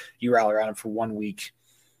style. You rally around him for 1 week.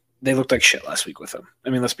 They looked like shit last week with him. I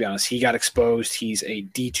mean, let's be honest. He got exposed. He's a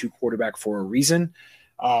D2 quarterback for a reason.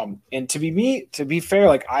 And to be fair,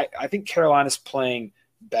 like I think Carolina's playing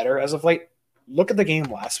better as of late. Look at the game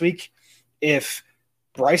last week. If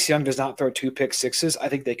Bryce Young does not throw 2 pick sixes, I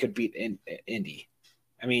think they could beat Indy.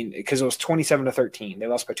 I mean, because it was 27-13. They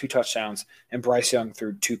lost by 2 touchdowns, and Bryce Young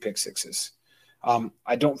threw 2 pick sixes.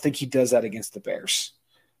 I don't think he does that against the Bears.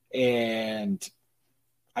 And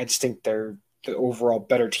I just think they're the overall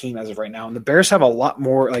better team as of right now. And the Bears have a lot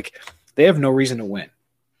more, like, they have no reason to win.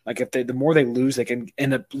 Like, the more they lose, they can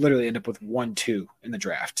end up with 1-2 in the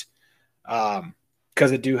draft.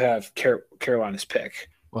 Because they do have Carolina's pick.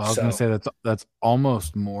 Well, I was going to say that's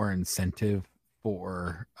almost more incentive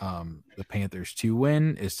for the Panthers to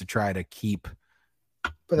win is to try to keep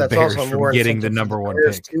But that's Bears also from more getting the incentive for number one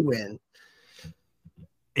Bears pick to win.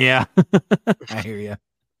 Yeah, I hear you.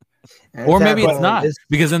 And Or at that maybe it's point, not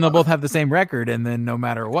because then they'll both have the same record, and then no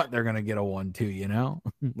matter what, they're going to get a 1-2.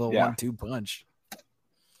 Little 1-2 punch.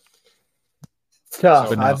 It's tough.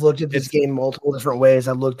 So, no, I've looked at this game multiple different ways.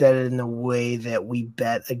 I've looked at it in the way that we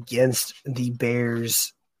bet against the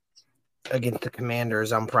Bears against the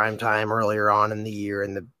Commanders on prime time earlier on in the year,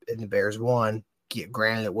 and the Bears won.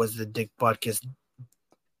 Granted, it was the Dick Butkus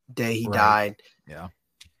day he died. Yeah.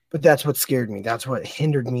 But that's what scared me. That's what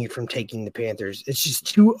hindered me from taking the Panthers. It's just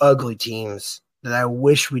 2 ugly teams that I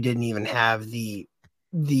wish we didn't even have the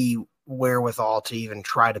wherewithal to even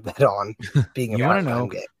try to bet on being a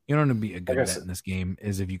primetime game. You want to be a good bet in this game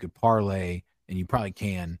is if you could parlay, and you probably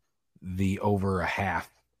can, the over a half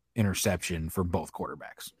interception for both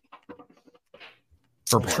quarterbacks.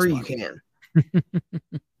 I'm sure you can.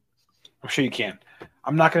 I'm sure you can.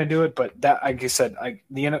 I'm not going to do it, but that, like I said,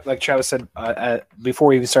 like Travis said before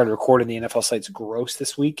we even started recording, the NFL slate's gross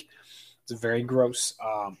this week. It's very gross,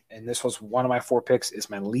 and this was one of my 4 picks. It's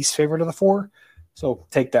my least favorite of the 4, so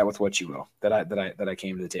take that with what you will. That I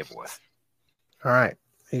came to the table with. All right,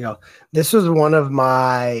 there you go. This was one of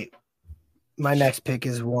my next pick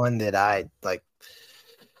is one that I like.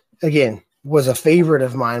 Again, was a favorite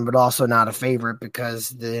of mine, but also not a favorite because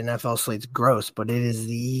the NFL slate's gross. But it is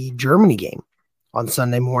the Germany game on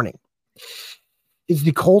Sunday morning. It's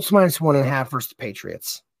the Colts minus 1.5 versus the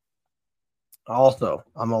Patriots. Also,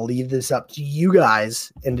 I'm going to leave this up to you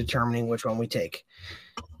guys in determining which one we take.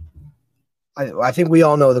 I think we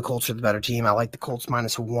all know the Colts are the better team. I like the Colts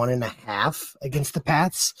minus 1.5 against the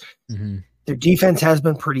Pats. Mm-hmm. Their defense has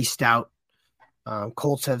been pretty stout.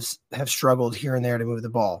 Colts have struggled here and there to move the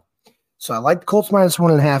ball. So I like the Colts minus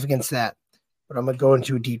 1.5 against that, but I'm going to go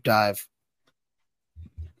into a deep dive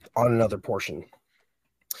on another portion.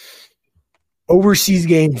 Overseas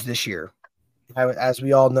games this year, as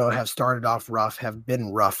we all know, have started off rough, have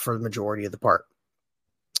been rough for the majority of the part.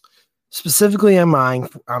 Specifically, I'm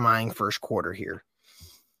eyeing first quarter here.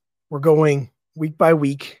 We're going week by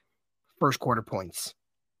week, first quarter points.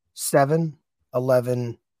 7,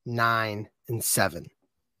 11, 9, and 7.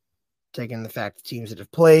 Taking the fact the teams that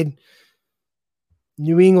have played.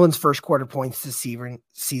 New England's first quarter points this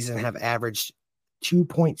season have averaged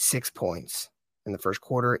 2.6 points in the first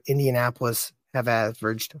quarter. Indianapolis have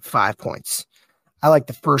averaged 5 points. I like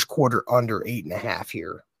the first quarter under 8.5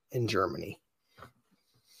 here in Germany.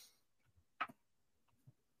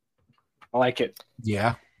 I like it.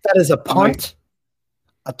 Yeah. That is a punt,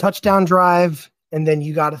 a touchdown drive, and then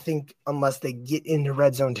you got to think unless they get into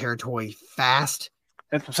red zone territory fast.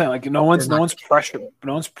 That's what I'm saying. Like no one's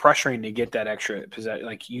pressuring to get that extra possession.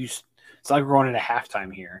 It's like we're going into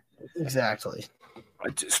halftime here. Exactly.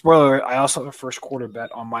 Spoiler: I also have a first quarter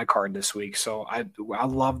bet on my card this week, so I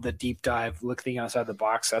love the deep dive, looking outside the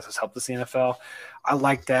box. That's what's helped us in the NFL. I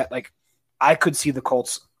like that. Like I could see the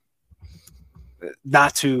Colts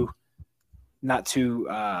not to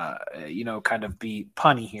kind of be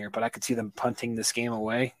punny here, but I could see them punting this game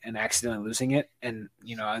away and accidentally losing it, and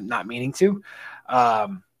not meaning to.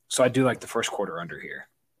 So I do like the first quarter under here.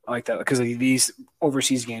 I like that because these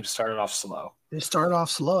overseas games started off slow. They started off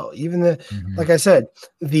slow. Even like I said,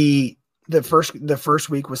 the first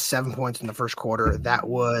week was 7 points in the first quarter. That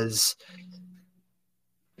was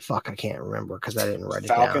I can't remember because I didn't write it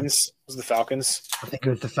down. Falcons. Was the Falcons? I think it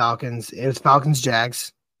was the Falcons. It was Falcons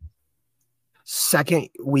Jags. Second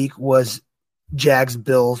week was Jags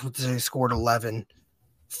Bills, which they scored 11.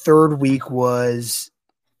 Third week was,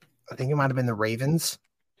 I think it might have been the Ravens.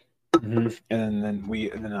 Mm-hmm. And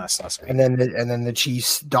then us last week. And then the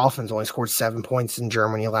Chiefs Dolphins only scored 7 points in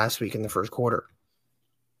Germany last week in the first quarter.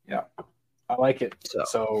 Yeah, I like it.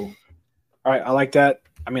 So all right, I like that.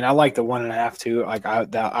 I mean, I like the 1.5 too. Like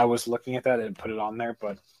I was looking at that and put it on there,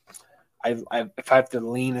 but if I have to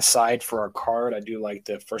lean aside for a card, I do like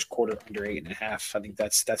the first quarter under 8.5. I think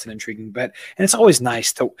that's an intriguing bet, and it's always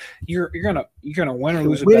nice to you're gonna win or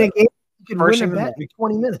lose a bet. You can win a bet in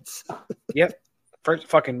 20 minutes. Yep. First,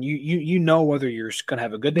 fucking you know whether you're gonna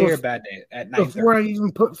have a good day or a bad day at night. Before I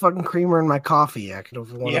even put fucking creamer in my coffee, I could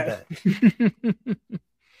have won a bet.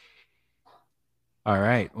 All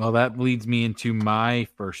right. Well, that leads me into my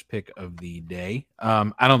first pick of the day.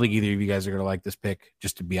 I don't think either of you guys are going to like this pick,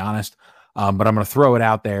 just to be honest. But I'm going to throw it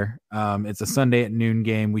out there. It's a Sunday at noon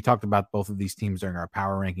game. We talked about both of these teams during our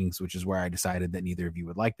power rankings, which is where I decided that neither of you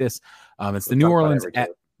would like this. It's the New Orleans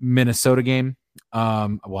at Minnesota game.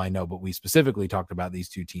 Well, I know, but we specifically talked about these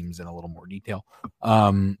two teams in a little more detail.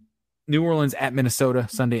 New Orleans at Minnesota,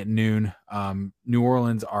 Sunday at noon. New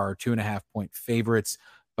Orleans are 2.5 point favorites,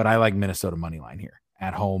 but I like Minnesota money line here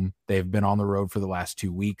at home. They've been on the road for the last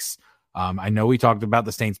 2 weeks. I know we talked about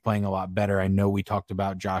the Saints playing a lot better. I know we talked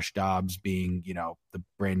about Josh Dobbs being, the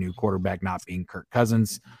brand new quarterback, not being Kirk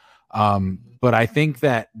Cousins. But I think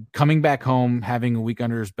that coming back home, having a week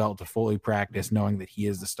under his belt to fully practice, knowing that he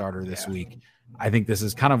is the starter this week, I think this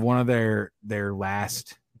is kind of one of their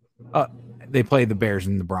last. They play the Bears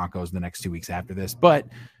and the Broncos the next 2 weeks after this, but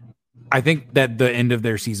I think that the end of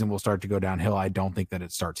their season will start to go downhill. I don't think that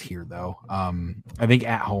it starts here though. I think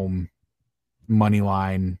at home money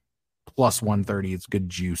line plus 130, it's good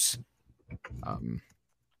juice.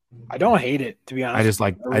 I don't hate it, to be honest.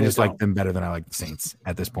 I just like them better than I like the Saints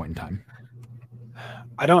at this point in time.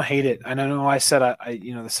 I don't hate it. I know I said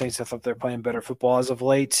the Saints, I thought they're playing better football as of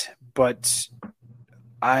late, but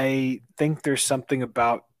I think there's something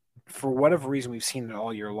about, for whatever reason, we've seen it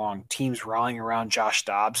all year long, teams rallying around Josh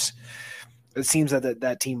Dobbs. It seems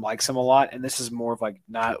that team likes him a lot, and this is more of like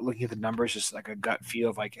not looking at the numbers, just like a gut feel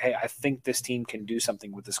of like, hey, I think this team can do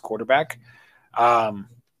something with this quarterback. I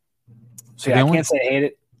can't say I hate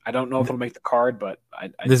it. I don't know if it'll make the card, but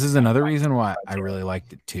this is another reason why I really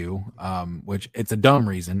liked it too, which it's a dumb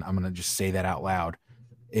reason. I'm going to just say that out loud,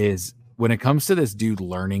 is when it comes to this dude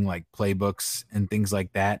learning like playbooks and things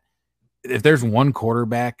like that, if there's one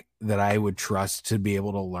quarterback that I would trust to be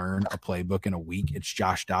able to learn a playbook in a week, it's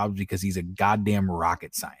Josh Dobbs, because he's a goddamn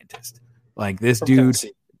rocket scientist. Like this dude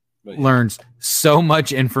learns so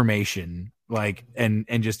much information, like, and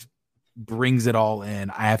just brings it all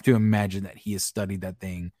in. I have to imagine that he has studied that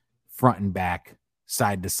thing front and back,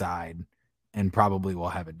 side to side, and probably will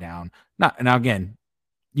have it down. Now again,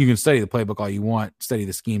 you can study the playbook all you want, study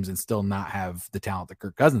the schemes, and still not have the talent that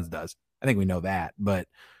Kirk Cousins does. I think we know that, but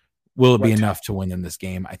will it be enough to win them this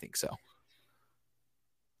game? I think so.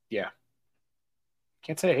 Yeah.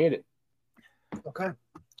 Can't say I hate it. Okay.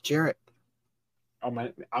 Jarrett. I'm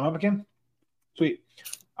up again? Sweet.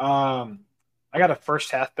 I got a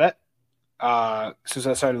first half bet. As soon as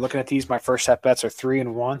I started looking at these, my first half bets are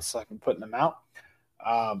 3-1, so I've been putting them out.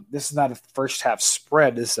 This is not a first half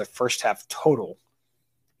spread. This is a first half total.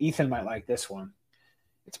 Ethan might like this one.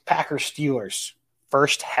 It's Packers Steelers.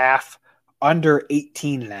 First half under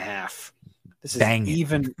 18.5. This is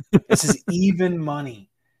even. This is even money.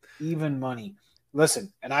 Even money.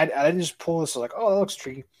 Listen, and I didn't just pull this like, oh, that looks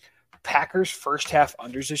tricky. Packers first half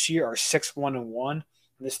unders this year are 6-1-1, and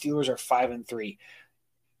the Steelers are 5-3.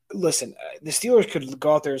 Listen, the Steelers could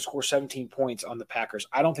go out there and score 17 points on the Packers.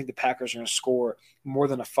 I don't think the Packers are going to score more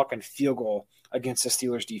than a fucking field goal against the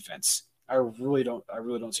Steelers defense. I really don't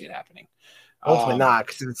see it happening. Hopefully not,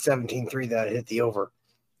 because it's 17-3 that hit the over.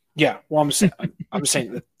 Yeah, well, I'm saying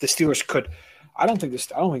that the Steelers could. I don't think the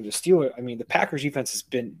Steelers. I mean, the Packers defense has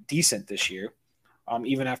been decent this year,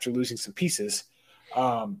 even after losing some pieces.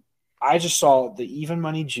 I just saw the even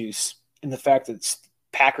money juice in the fact that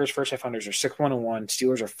Packers first half unders are 6-1-1,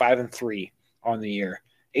 Steelers are 5-3 on the year,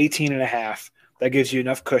 18.5. That gives you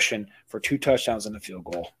enough cushion for 2 touchdowns and a field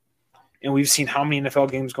goal. And we've seen how many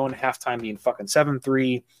NFL games go into halftime being fucking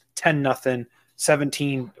 7-3, 10-0,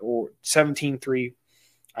 17 or 17-3.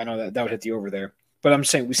 I know that would hit the over there. But I'm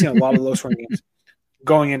saying we've seen a lot of low-scoring games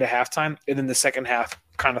going into halftime, and then the second half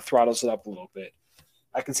kind of throttles it up a little bit.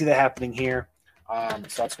 I can see that happening here.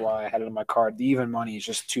 So that's why I had it on my card. The even money is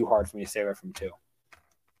just too hard for me to stay away from too.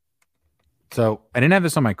 So I didn't have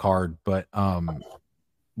this on my card, but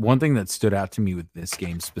one thing that stood out to me with this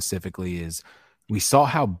game specifically is we saw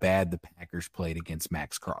how bad the Packers played against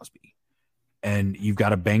Max Crosby. And you've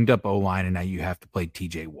got a banged up O-line, and now you have to play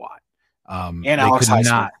TJ Watt. And Alex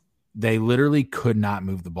Heisman. They literally could not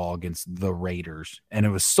move the ball against the Raiders. And it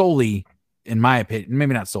was solely, in my opinion,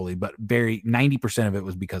 maybe not solely, but 90% of it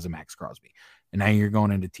was because of Max Crosby. And now you're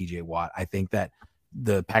going into TJ Watt. I think that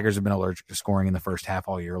the Packers have been allergic to scoring in the first half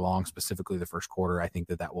all year long, specifically the first quarter. I think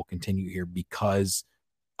that will continue here because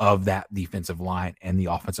of that defensive line and the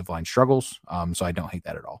offensive line struggles. So I don't hate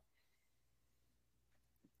that at all.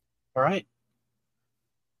 All right.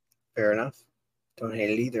 Fair enough. Don't hate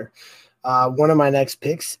it either. One of my next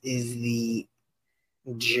picks is the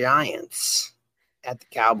Giants at the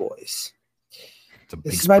Cowboys.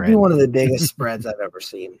 This might be one of the biggest spreads I've ever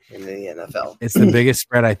seen in the NFL. It's the biggest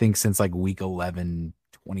spread, I think, since like week 11,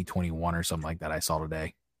 2021 or something like that I saw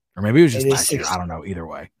today. Or maybe it was just last year. I don't know. Either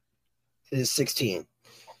way. It is 16.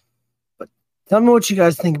 But tell me what you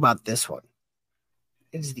guys think about this one.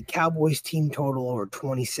 It is the Cowboys team total over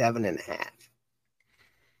 27.5.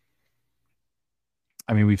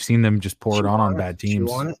 I mean, we've seen them just pour it on bad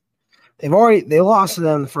teams. They lost to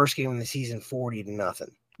them the first game of the season 40-0.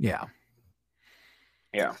 Yeah.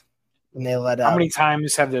 Yeah. And they let out. How many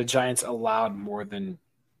times have the Giants allowed more than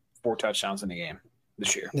 4 touchdowns in a game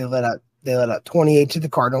this year? They let out 28 to the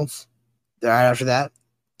Cardinals. Right after that,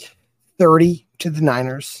 30 to the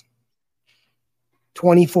Niners,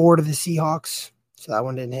 24 to the Seahawks. So that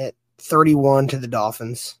one didn't hit. 31 to the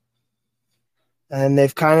Dolphins. And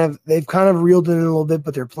they've kind of reeled in a little bit,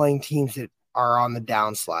 but they're playing teams that are on the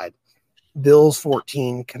downslide. Bills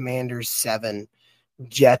 14, Commanders 7,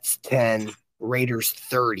 Jets 10, Raiders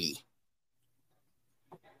 30.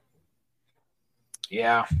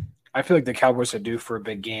 Yeah, I feel like the Cowboys are due for a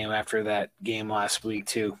big game after that game last week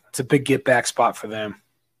too. It's a big get back spot for them.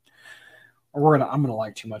 I'm gonna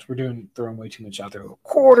like too much. We're throwing way too much out there.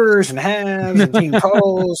 Quarters and halves and team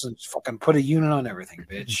totals and fucking put a unit on everything,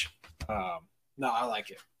 bitch. No, I like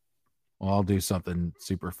it. Well, I'll do something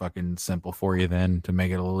super fucking simple for you then to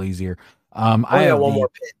make it a little easier. I have one more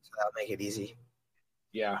pick, so that'll make it easy.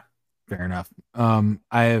 Yeah. Fair enough.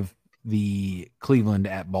 I have the Cleveland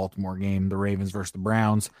at Baltimore game, the Ravens versus the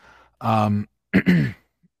Browns. Well,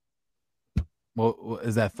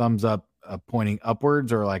 is that thumbs up pointing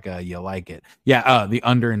upwards or like you like it? Yeah, the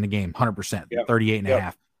under in the game, 100%,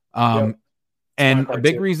 38.5. And a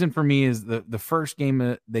big reason for me is the first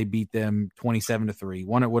game they beat them 27-3.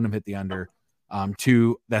 One, it wouldn't have hit the under.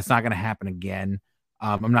 2, that's not going to happen again.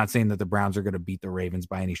 I'm not saying that the Browns are going to beat the Ravens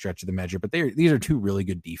by any stretch of the measure, but these are 2 really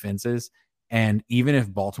good defenses. And even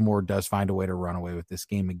if Baltimore does find a way to run away with this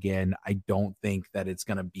game again, I don't think that it's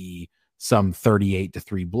going to be some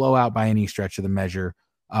 38-3 blowout by any stretch of the measure.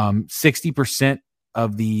 60%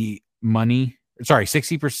 of the money,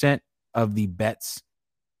 60% of the bets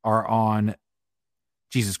are on.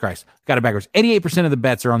 Jesus Christ, got it backwards. 88% of the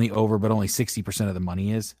bets are on the over, but only 60% of the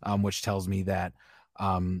money is, which tells me that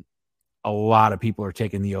a lot of people are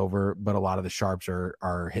taking the over, but a lot of the sharps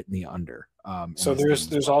are hitting the under. So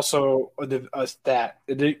there's also a stat.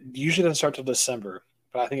 It usually doesn't start till December,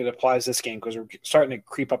 but I think it applies this game because we're starting to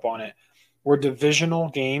creep up on it. We're divisional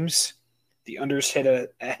games. The unders hit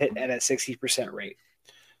at a 60% rate.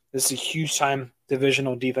 This is a huge time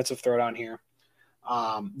divisional defensive throwdown here.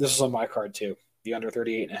 This is on my card too. The under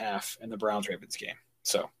 38.5 in the Browns-Ravens game.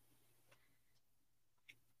 So,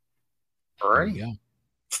 all right. Yeah.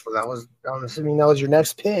 So I'm assuming that was your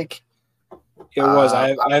next pick. It was.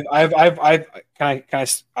 I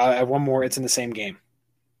have one more. It's in the same game,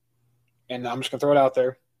 and I'm just gonna throw it out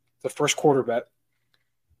there. The first quarter bet: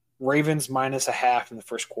 Ravens -0.5 in the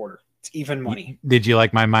first quarter. It's even money. Did you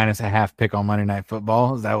like my -0.5 pick on Monday Night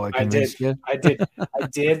Football? Is that what convinced you? I did,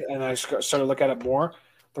 and I started to look at it more.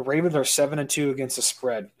 The Ravens are 7-2 against the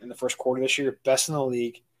spread in the first quarter this year, best in the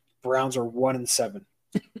league. Browns are 1-7.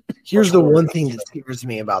 Here's the one thing that scares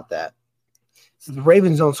me about that. So the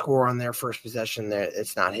Ravens don't score on their first possession. There,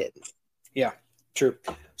 it's not hitting. Yeah, true.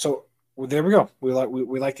 So there we go. We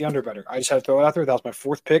like the under better. I just had to throw it out there. That was my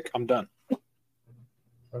 4th pick. I'm done.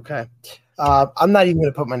 Okay. I'm not even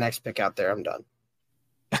going to put my next pick out there. I'm done.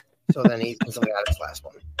 So then he got his last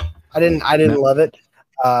one. I didn't love it.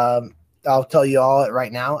 I'll tell you all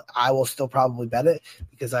right now. I will still probably bet it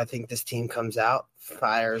because I think this team comes out,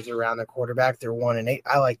 fires around the quarterback. They're 1-8.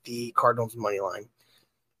 I like the Cardinals money line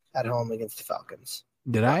at home against the Falcons.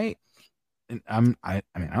 Did I? I mean, I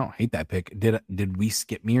don't hate that pick. Did we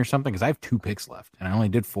skip me or something? Because I have 2 picks left and I only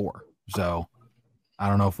did 4. So I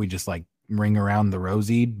don't know if we just like ring around the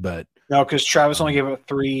rosied, but no, because Travis only gave up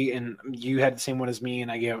 3, and you had the same one as me,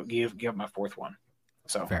 and I gave up my 4th one.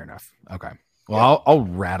 So fair enough. Okay. Well, I'll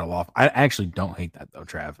rattle off. I actually don't hate that though,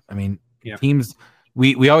 Trav. I mean, teams.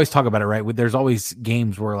 We always talk about it, right? There's always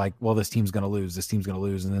games where like, well, this team's going to lose,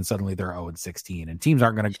 and then suddenly they're 0-16, and teams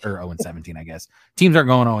aren't going to, or 0-17, I guess. Teams aren't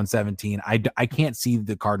going 0-17. I can't see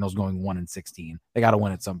the Cardinals going 1-16. They got to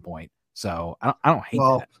win at some point. So I don't hate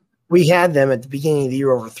that. We had them at the beginning of the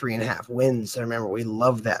year over 3.5 wins. I remember we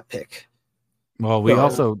loved that pick. Well, we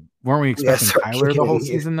also weren't we expecting Kyler the whole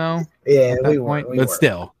season though? Yeah, we weren't. But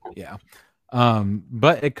still, yeah.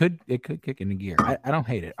 But it could kick into gear. I don't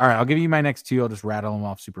hate it. All right, I'll give you my next 2. I'll just rattle them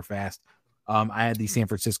off super fast. I had the San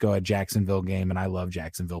Francisco at Jacksonville game, and I love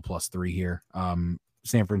Jacksonville +3 here.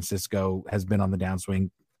 San Francisco has been on the downswing.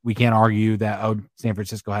 We can't argue that San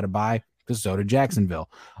Francisco had a bye because so did Jacksonville.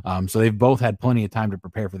 So they've both had plenty of time to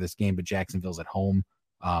prepare for this game, but Jacksonville's at home.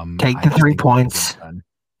 Take the 3 points and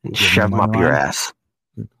shove them up your ass.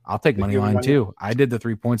 I'll take money line too. I did the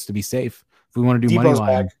 3 points to be safe. If we want to do money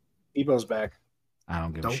line, Debo's back. I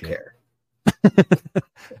don't give a shit. Care.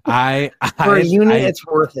 For a unit, it's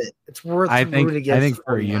worth it. It's worth. I think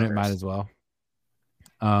for a unit, might as well.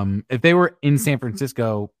 If they were in San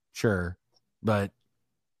Francisco, sure, but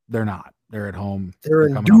they're not. They're at home. They're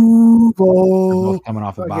in Duval. Coming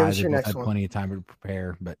off a bye. They both had plenty of time to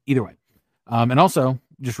prepare. But either way, and also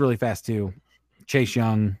just really fast too, Chase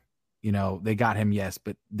Young. They got him, yes,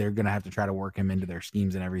 but they're gonna have to try to work him into their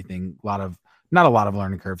schemes and everything. Not a lot of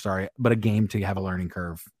learning curve, sorry, but a game to have a learning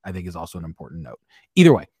curve, I think, is also an important note.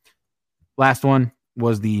 Either way, last one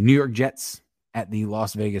was the New York Jets at the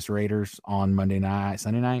Las Vegas Raiders on Monday night.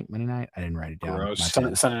 I didn't write it down.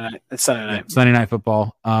 Sunday night. It's Sunday night. Yeah, Sunday Night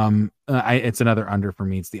Football. It's another under for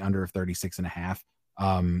me. It's the under of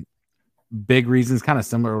 36.5. Big reasons, kind of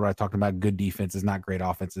similar to what I talked about. Good defenses, not great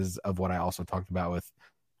offenses, of what I also talked about with,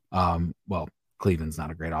 Cleveland's not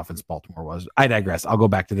a great offense. Baltimore was. I digress. I'll go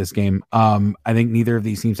back to this game. I think neither of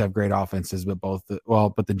these teams have great offenses, but but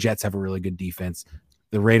the Jets have a really good defense.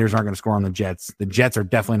 The Raiders aren't going to score on the Jets. The Jets are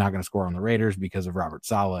definitely not going to score on the Raiders because of Robert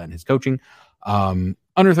Saleh and his coaching. Under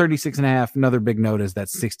 36.5. Another big note is that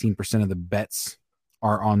 16% of the bets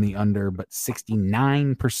are on the under, but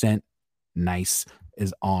 69%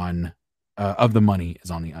 is on of the money is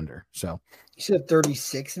on the under. So you said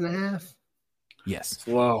 36.5. Yes, it's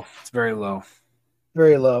low. It's very low.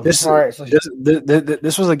 Very low. This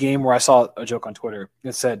was a game where I saw a joke on Twitter.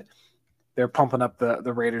 It said they're pumping up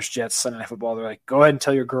the Raiders Jets Sunday Night Football. They're like, go ahead and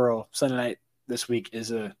tell your girl Sunday night this week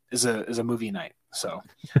is a movie night. So,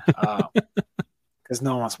 because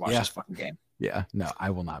no one wants to watch this fucking game. Yeah, no, I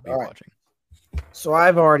will not be watching. So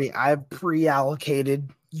I've pre-allocated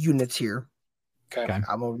units here. Okay.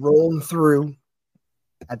 I'm gonna roll them through.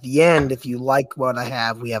 At the end, if you like what I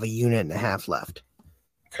have, we have a unit and a half left.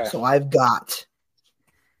 Okay. So I've got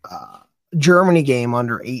Germany game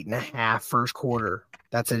under 8.5 first quarter.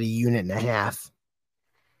 That's at a unit and a half.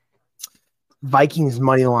 Vikings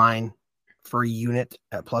money line for a unit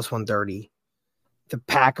at +130. The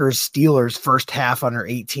Packers Steelers first half under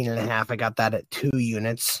 18.5. I got that at 2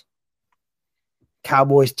 units.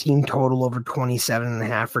 Cowboys team total over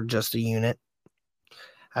 27.5 for just a unit.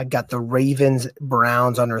 I got the Ravens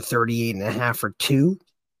Browns under 38.5 for 2.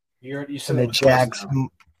 You said the Jags.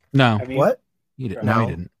 No. What? You didn't. No, he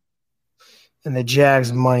didn't. And the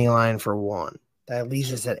Jags money line for 1. That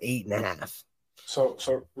leaves us at 8.5. So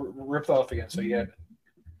rip that off again. So you had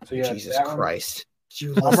Jesus Christ.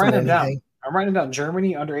 I'm writing down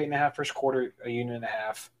Germany under 8.5 first quarter, a unit and a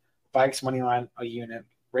half. Vikes money line, a unit.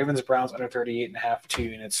 Ravens Browns under 38.5, 2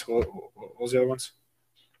 units. What was the other ones?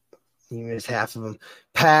 You missed half of them.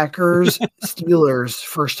 Packers Steelers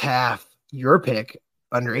first half. Your pick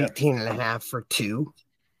under 18.5 for 2.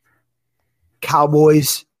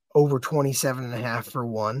 Cowboys over 27.5 for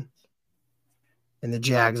 1. And the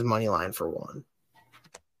Jags money line for 1.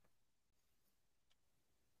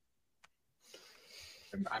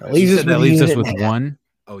 That leaves us with 1.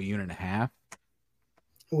 Oh, a unit and a half.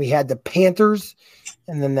 We had the Panthers,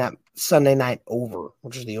 and then that Sunday night over,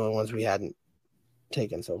 which is the only ones we hadn't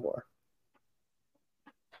taken so far.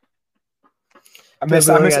 I missed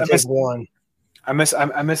one. I missed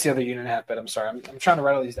the other unit and a half bet. I'm sorry. I'm trying to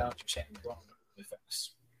write all these down. You're saying really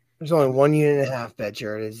fast. There's only 1 unit and a half bet,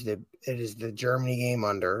 Jared. It is the Germany game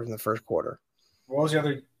under in the first quarter. What was the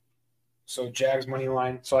other? So Jags money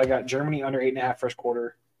line. So I got Germany under 8.5 first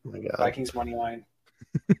quarter. Oh my God. Vikings money line.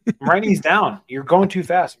 I'm writing these down. You're going too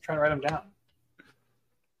fast. I'm trying to write them down.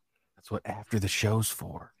 That's what after the show's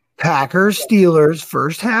for. Packers Steelers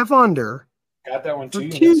first half under. Got that one for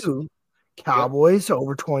too. 2. Cowboys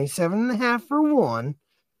over 27.5 for 1.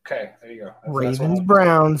 Okay, there you go. Ravens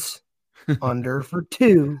Browns under for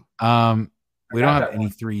 2. We don't have any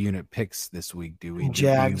 3-unit picks this week, do we?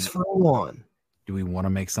 Jags for 1. Do we want to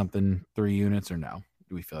make something 3 units or no?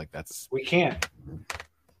 Do we feel like that's? We can't.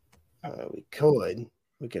 We could.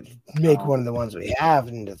 We could make one of the ones we have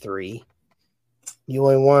into 3. The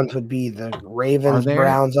only ones would be the Ravens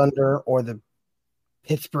Browns under or the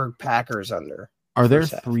Pittsburgh Packers under. Are there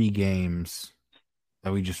 3 games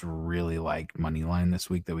that we just really like money line this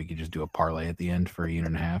week that we could just do a parlay at the end for a unit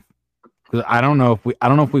and a half? Because I don't know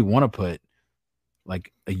if we want to put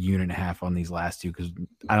like a unit and a half on these last 2 because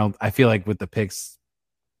I feel like with the picks,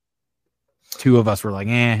 2 of us were like,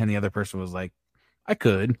 and the other person was like, I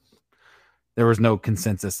could. There was no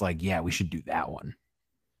consensus like, yeah, we should do that one.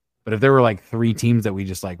 But if there were like 3 teams that we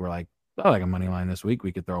just like were like, I like a money line this week,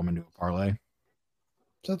 we could throw them into a parlay.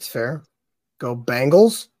 That's fair. Go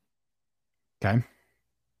Bengals. Okay.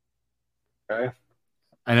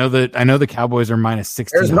 I know the Cowboys are minus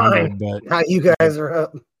 1,600, but now you guys are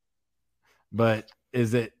up. But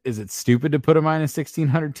is it stupid to put a minus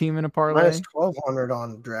 1,600 team in a parlay? Minus 1,200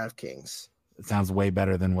 on DraftKings. It sounds way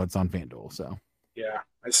better than what's on FanDuel. So yeah,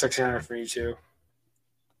 it's 1,600 for you too.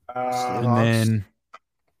 And then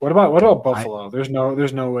what about Buffalo? There's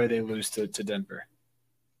no way they lose to Denver,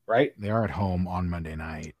 right? They are at home on Monday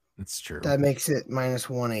night. That's true. That makes it minus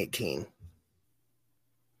 118.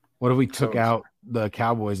 What if we took out the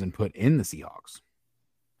Cowboys and put in the Seahawks?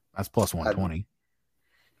 That's plus 120.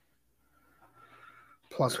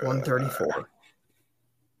 Plus 134.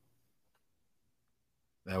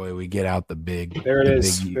 That way we get out the big. There it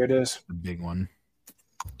is. There it is. The big one.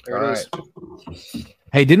 There it is.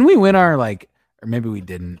 Hey, didn't we win our or maybe we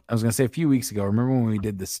didn't. I was gonna say a few weeks ago. Remember when we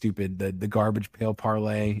did the stupid the garbage pail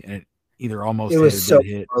parlay and it either almost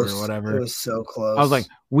hit or whatever. It was so close. I was like,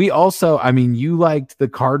 we also, I mean, you liked the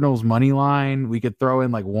Cardinals money line. We could throw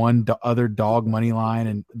in like one other dog money line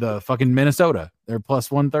and the fucking Minnesota. They're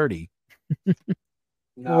plus 130.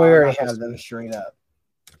 No, we already have them straight up.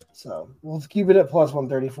 So we'll keep it at plus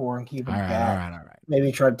 134 and keep it at that. All right.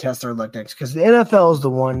 Maybe try to test our luck next because the NFL is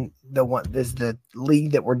the one is the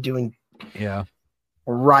league that we're doing. Yeah.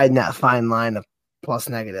 We're riding that fine line of plus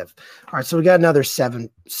negative. All right. So we got another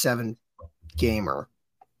seven gamer.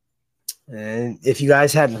 And if you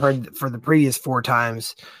guys hadn't heard for the previous 4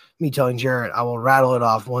 times me telling Jarrett, I will rattle it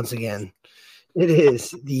off once again. It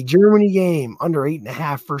is the Germany game under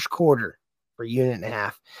 8.5 first quarter for a unit and a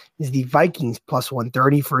half. Is the Vikings plus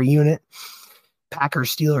 130 for a unit.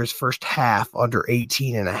 Packers Steelers first half under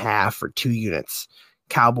 18.5 for 2 units.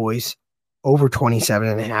 Cowboys over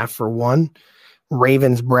 27.5 for 1.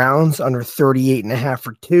 Ravens Browns under 38.5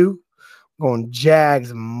 for 2. Going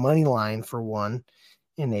Jags money line for 1,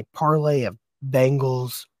 and a parlay of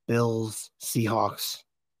Bengals, Bills, Seahawks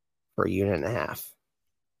for a unit and a half.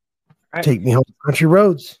 Right. Take me home country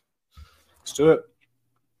roads. Let's do it.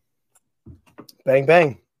 Bang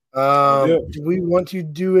bang. Do we want to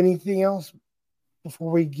do anything else before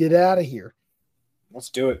we get out of here? Let's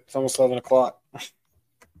do it. It's almost 11 o'clock.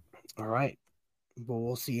 All right. Well,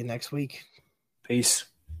 we'll see you next week. Peace.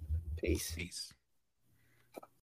 Peace. Peace.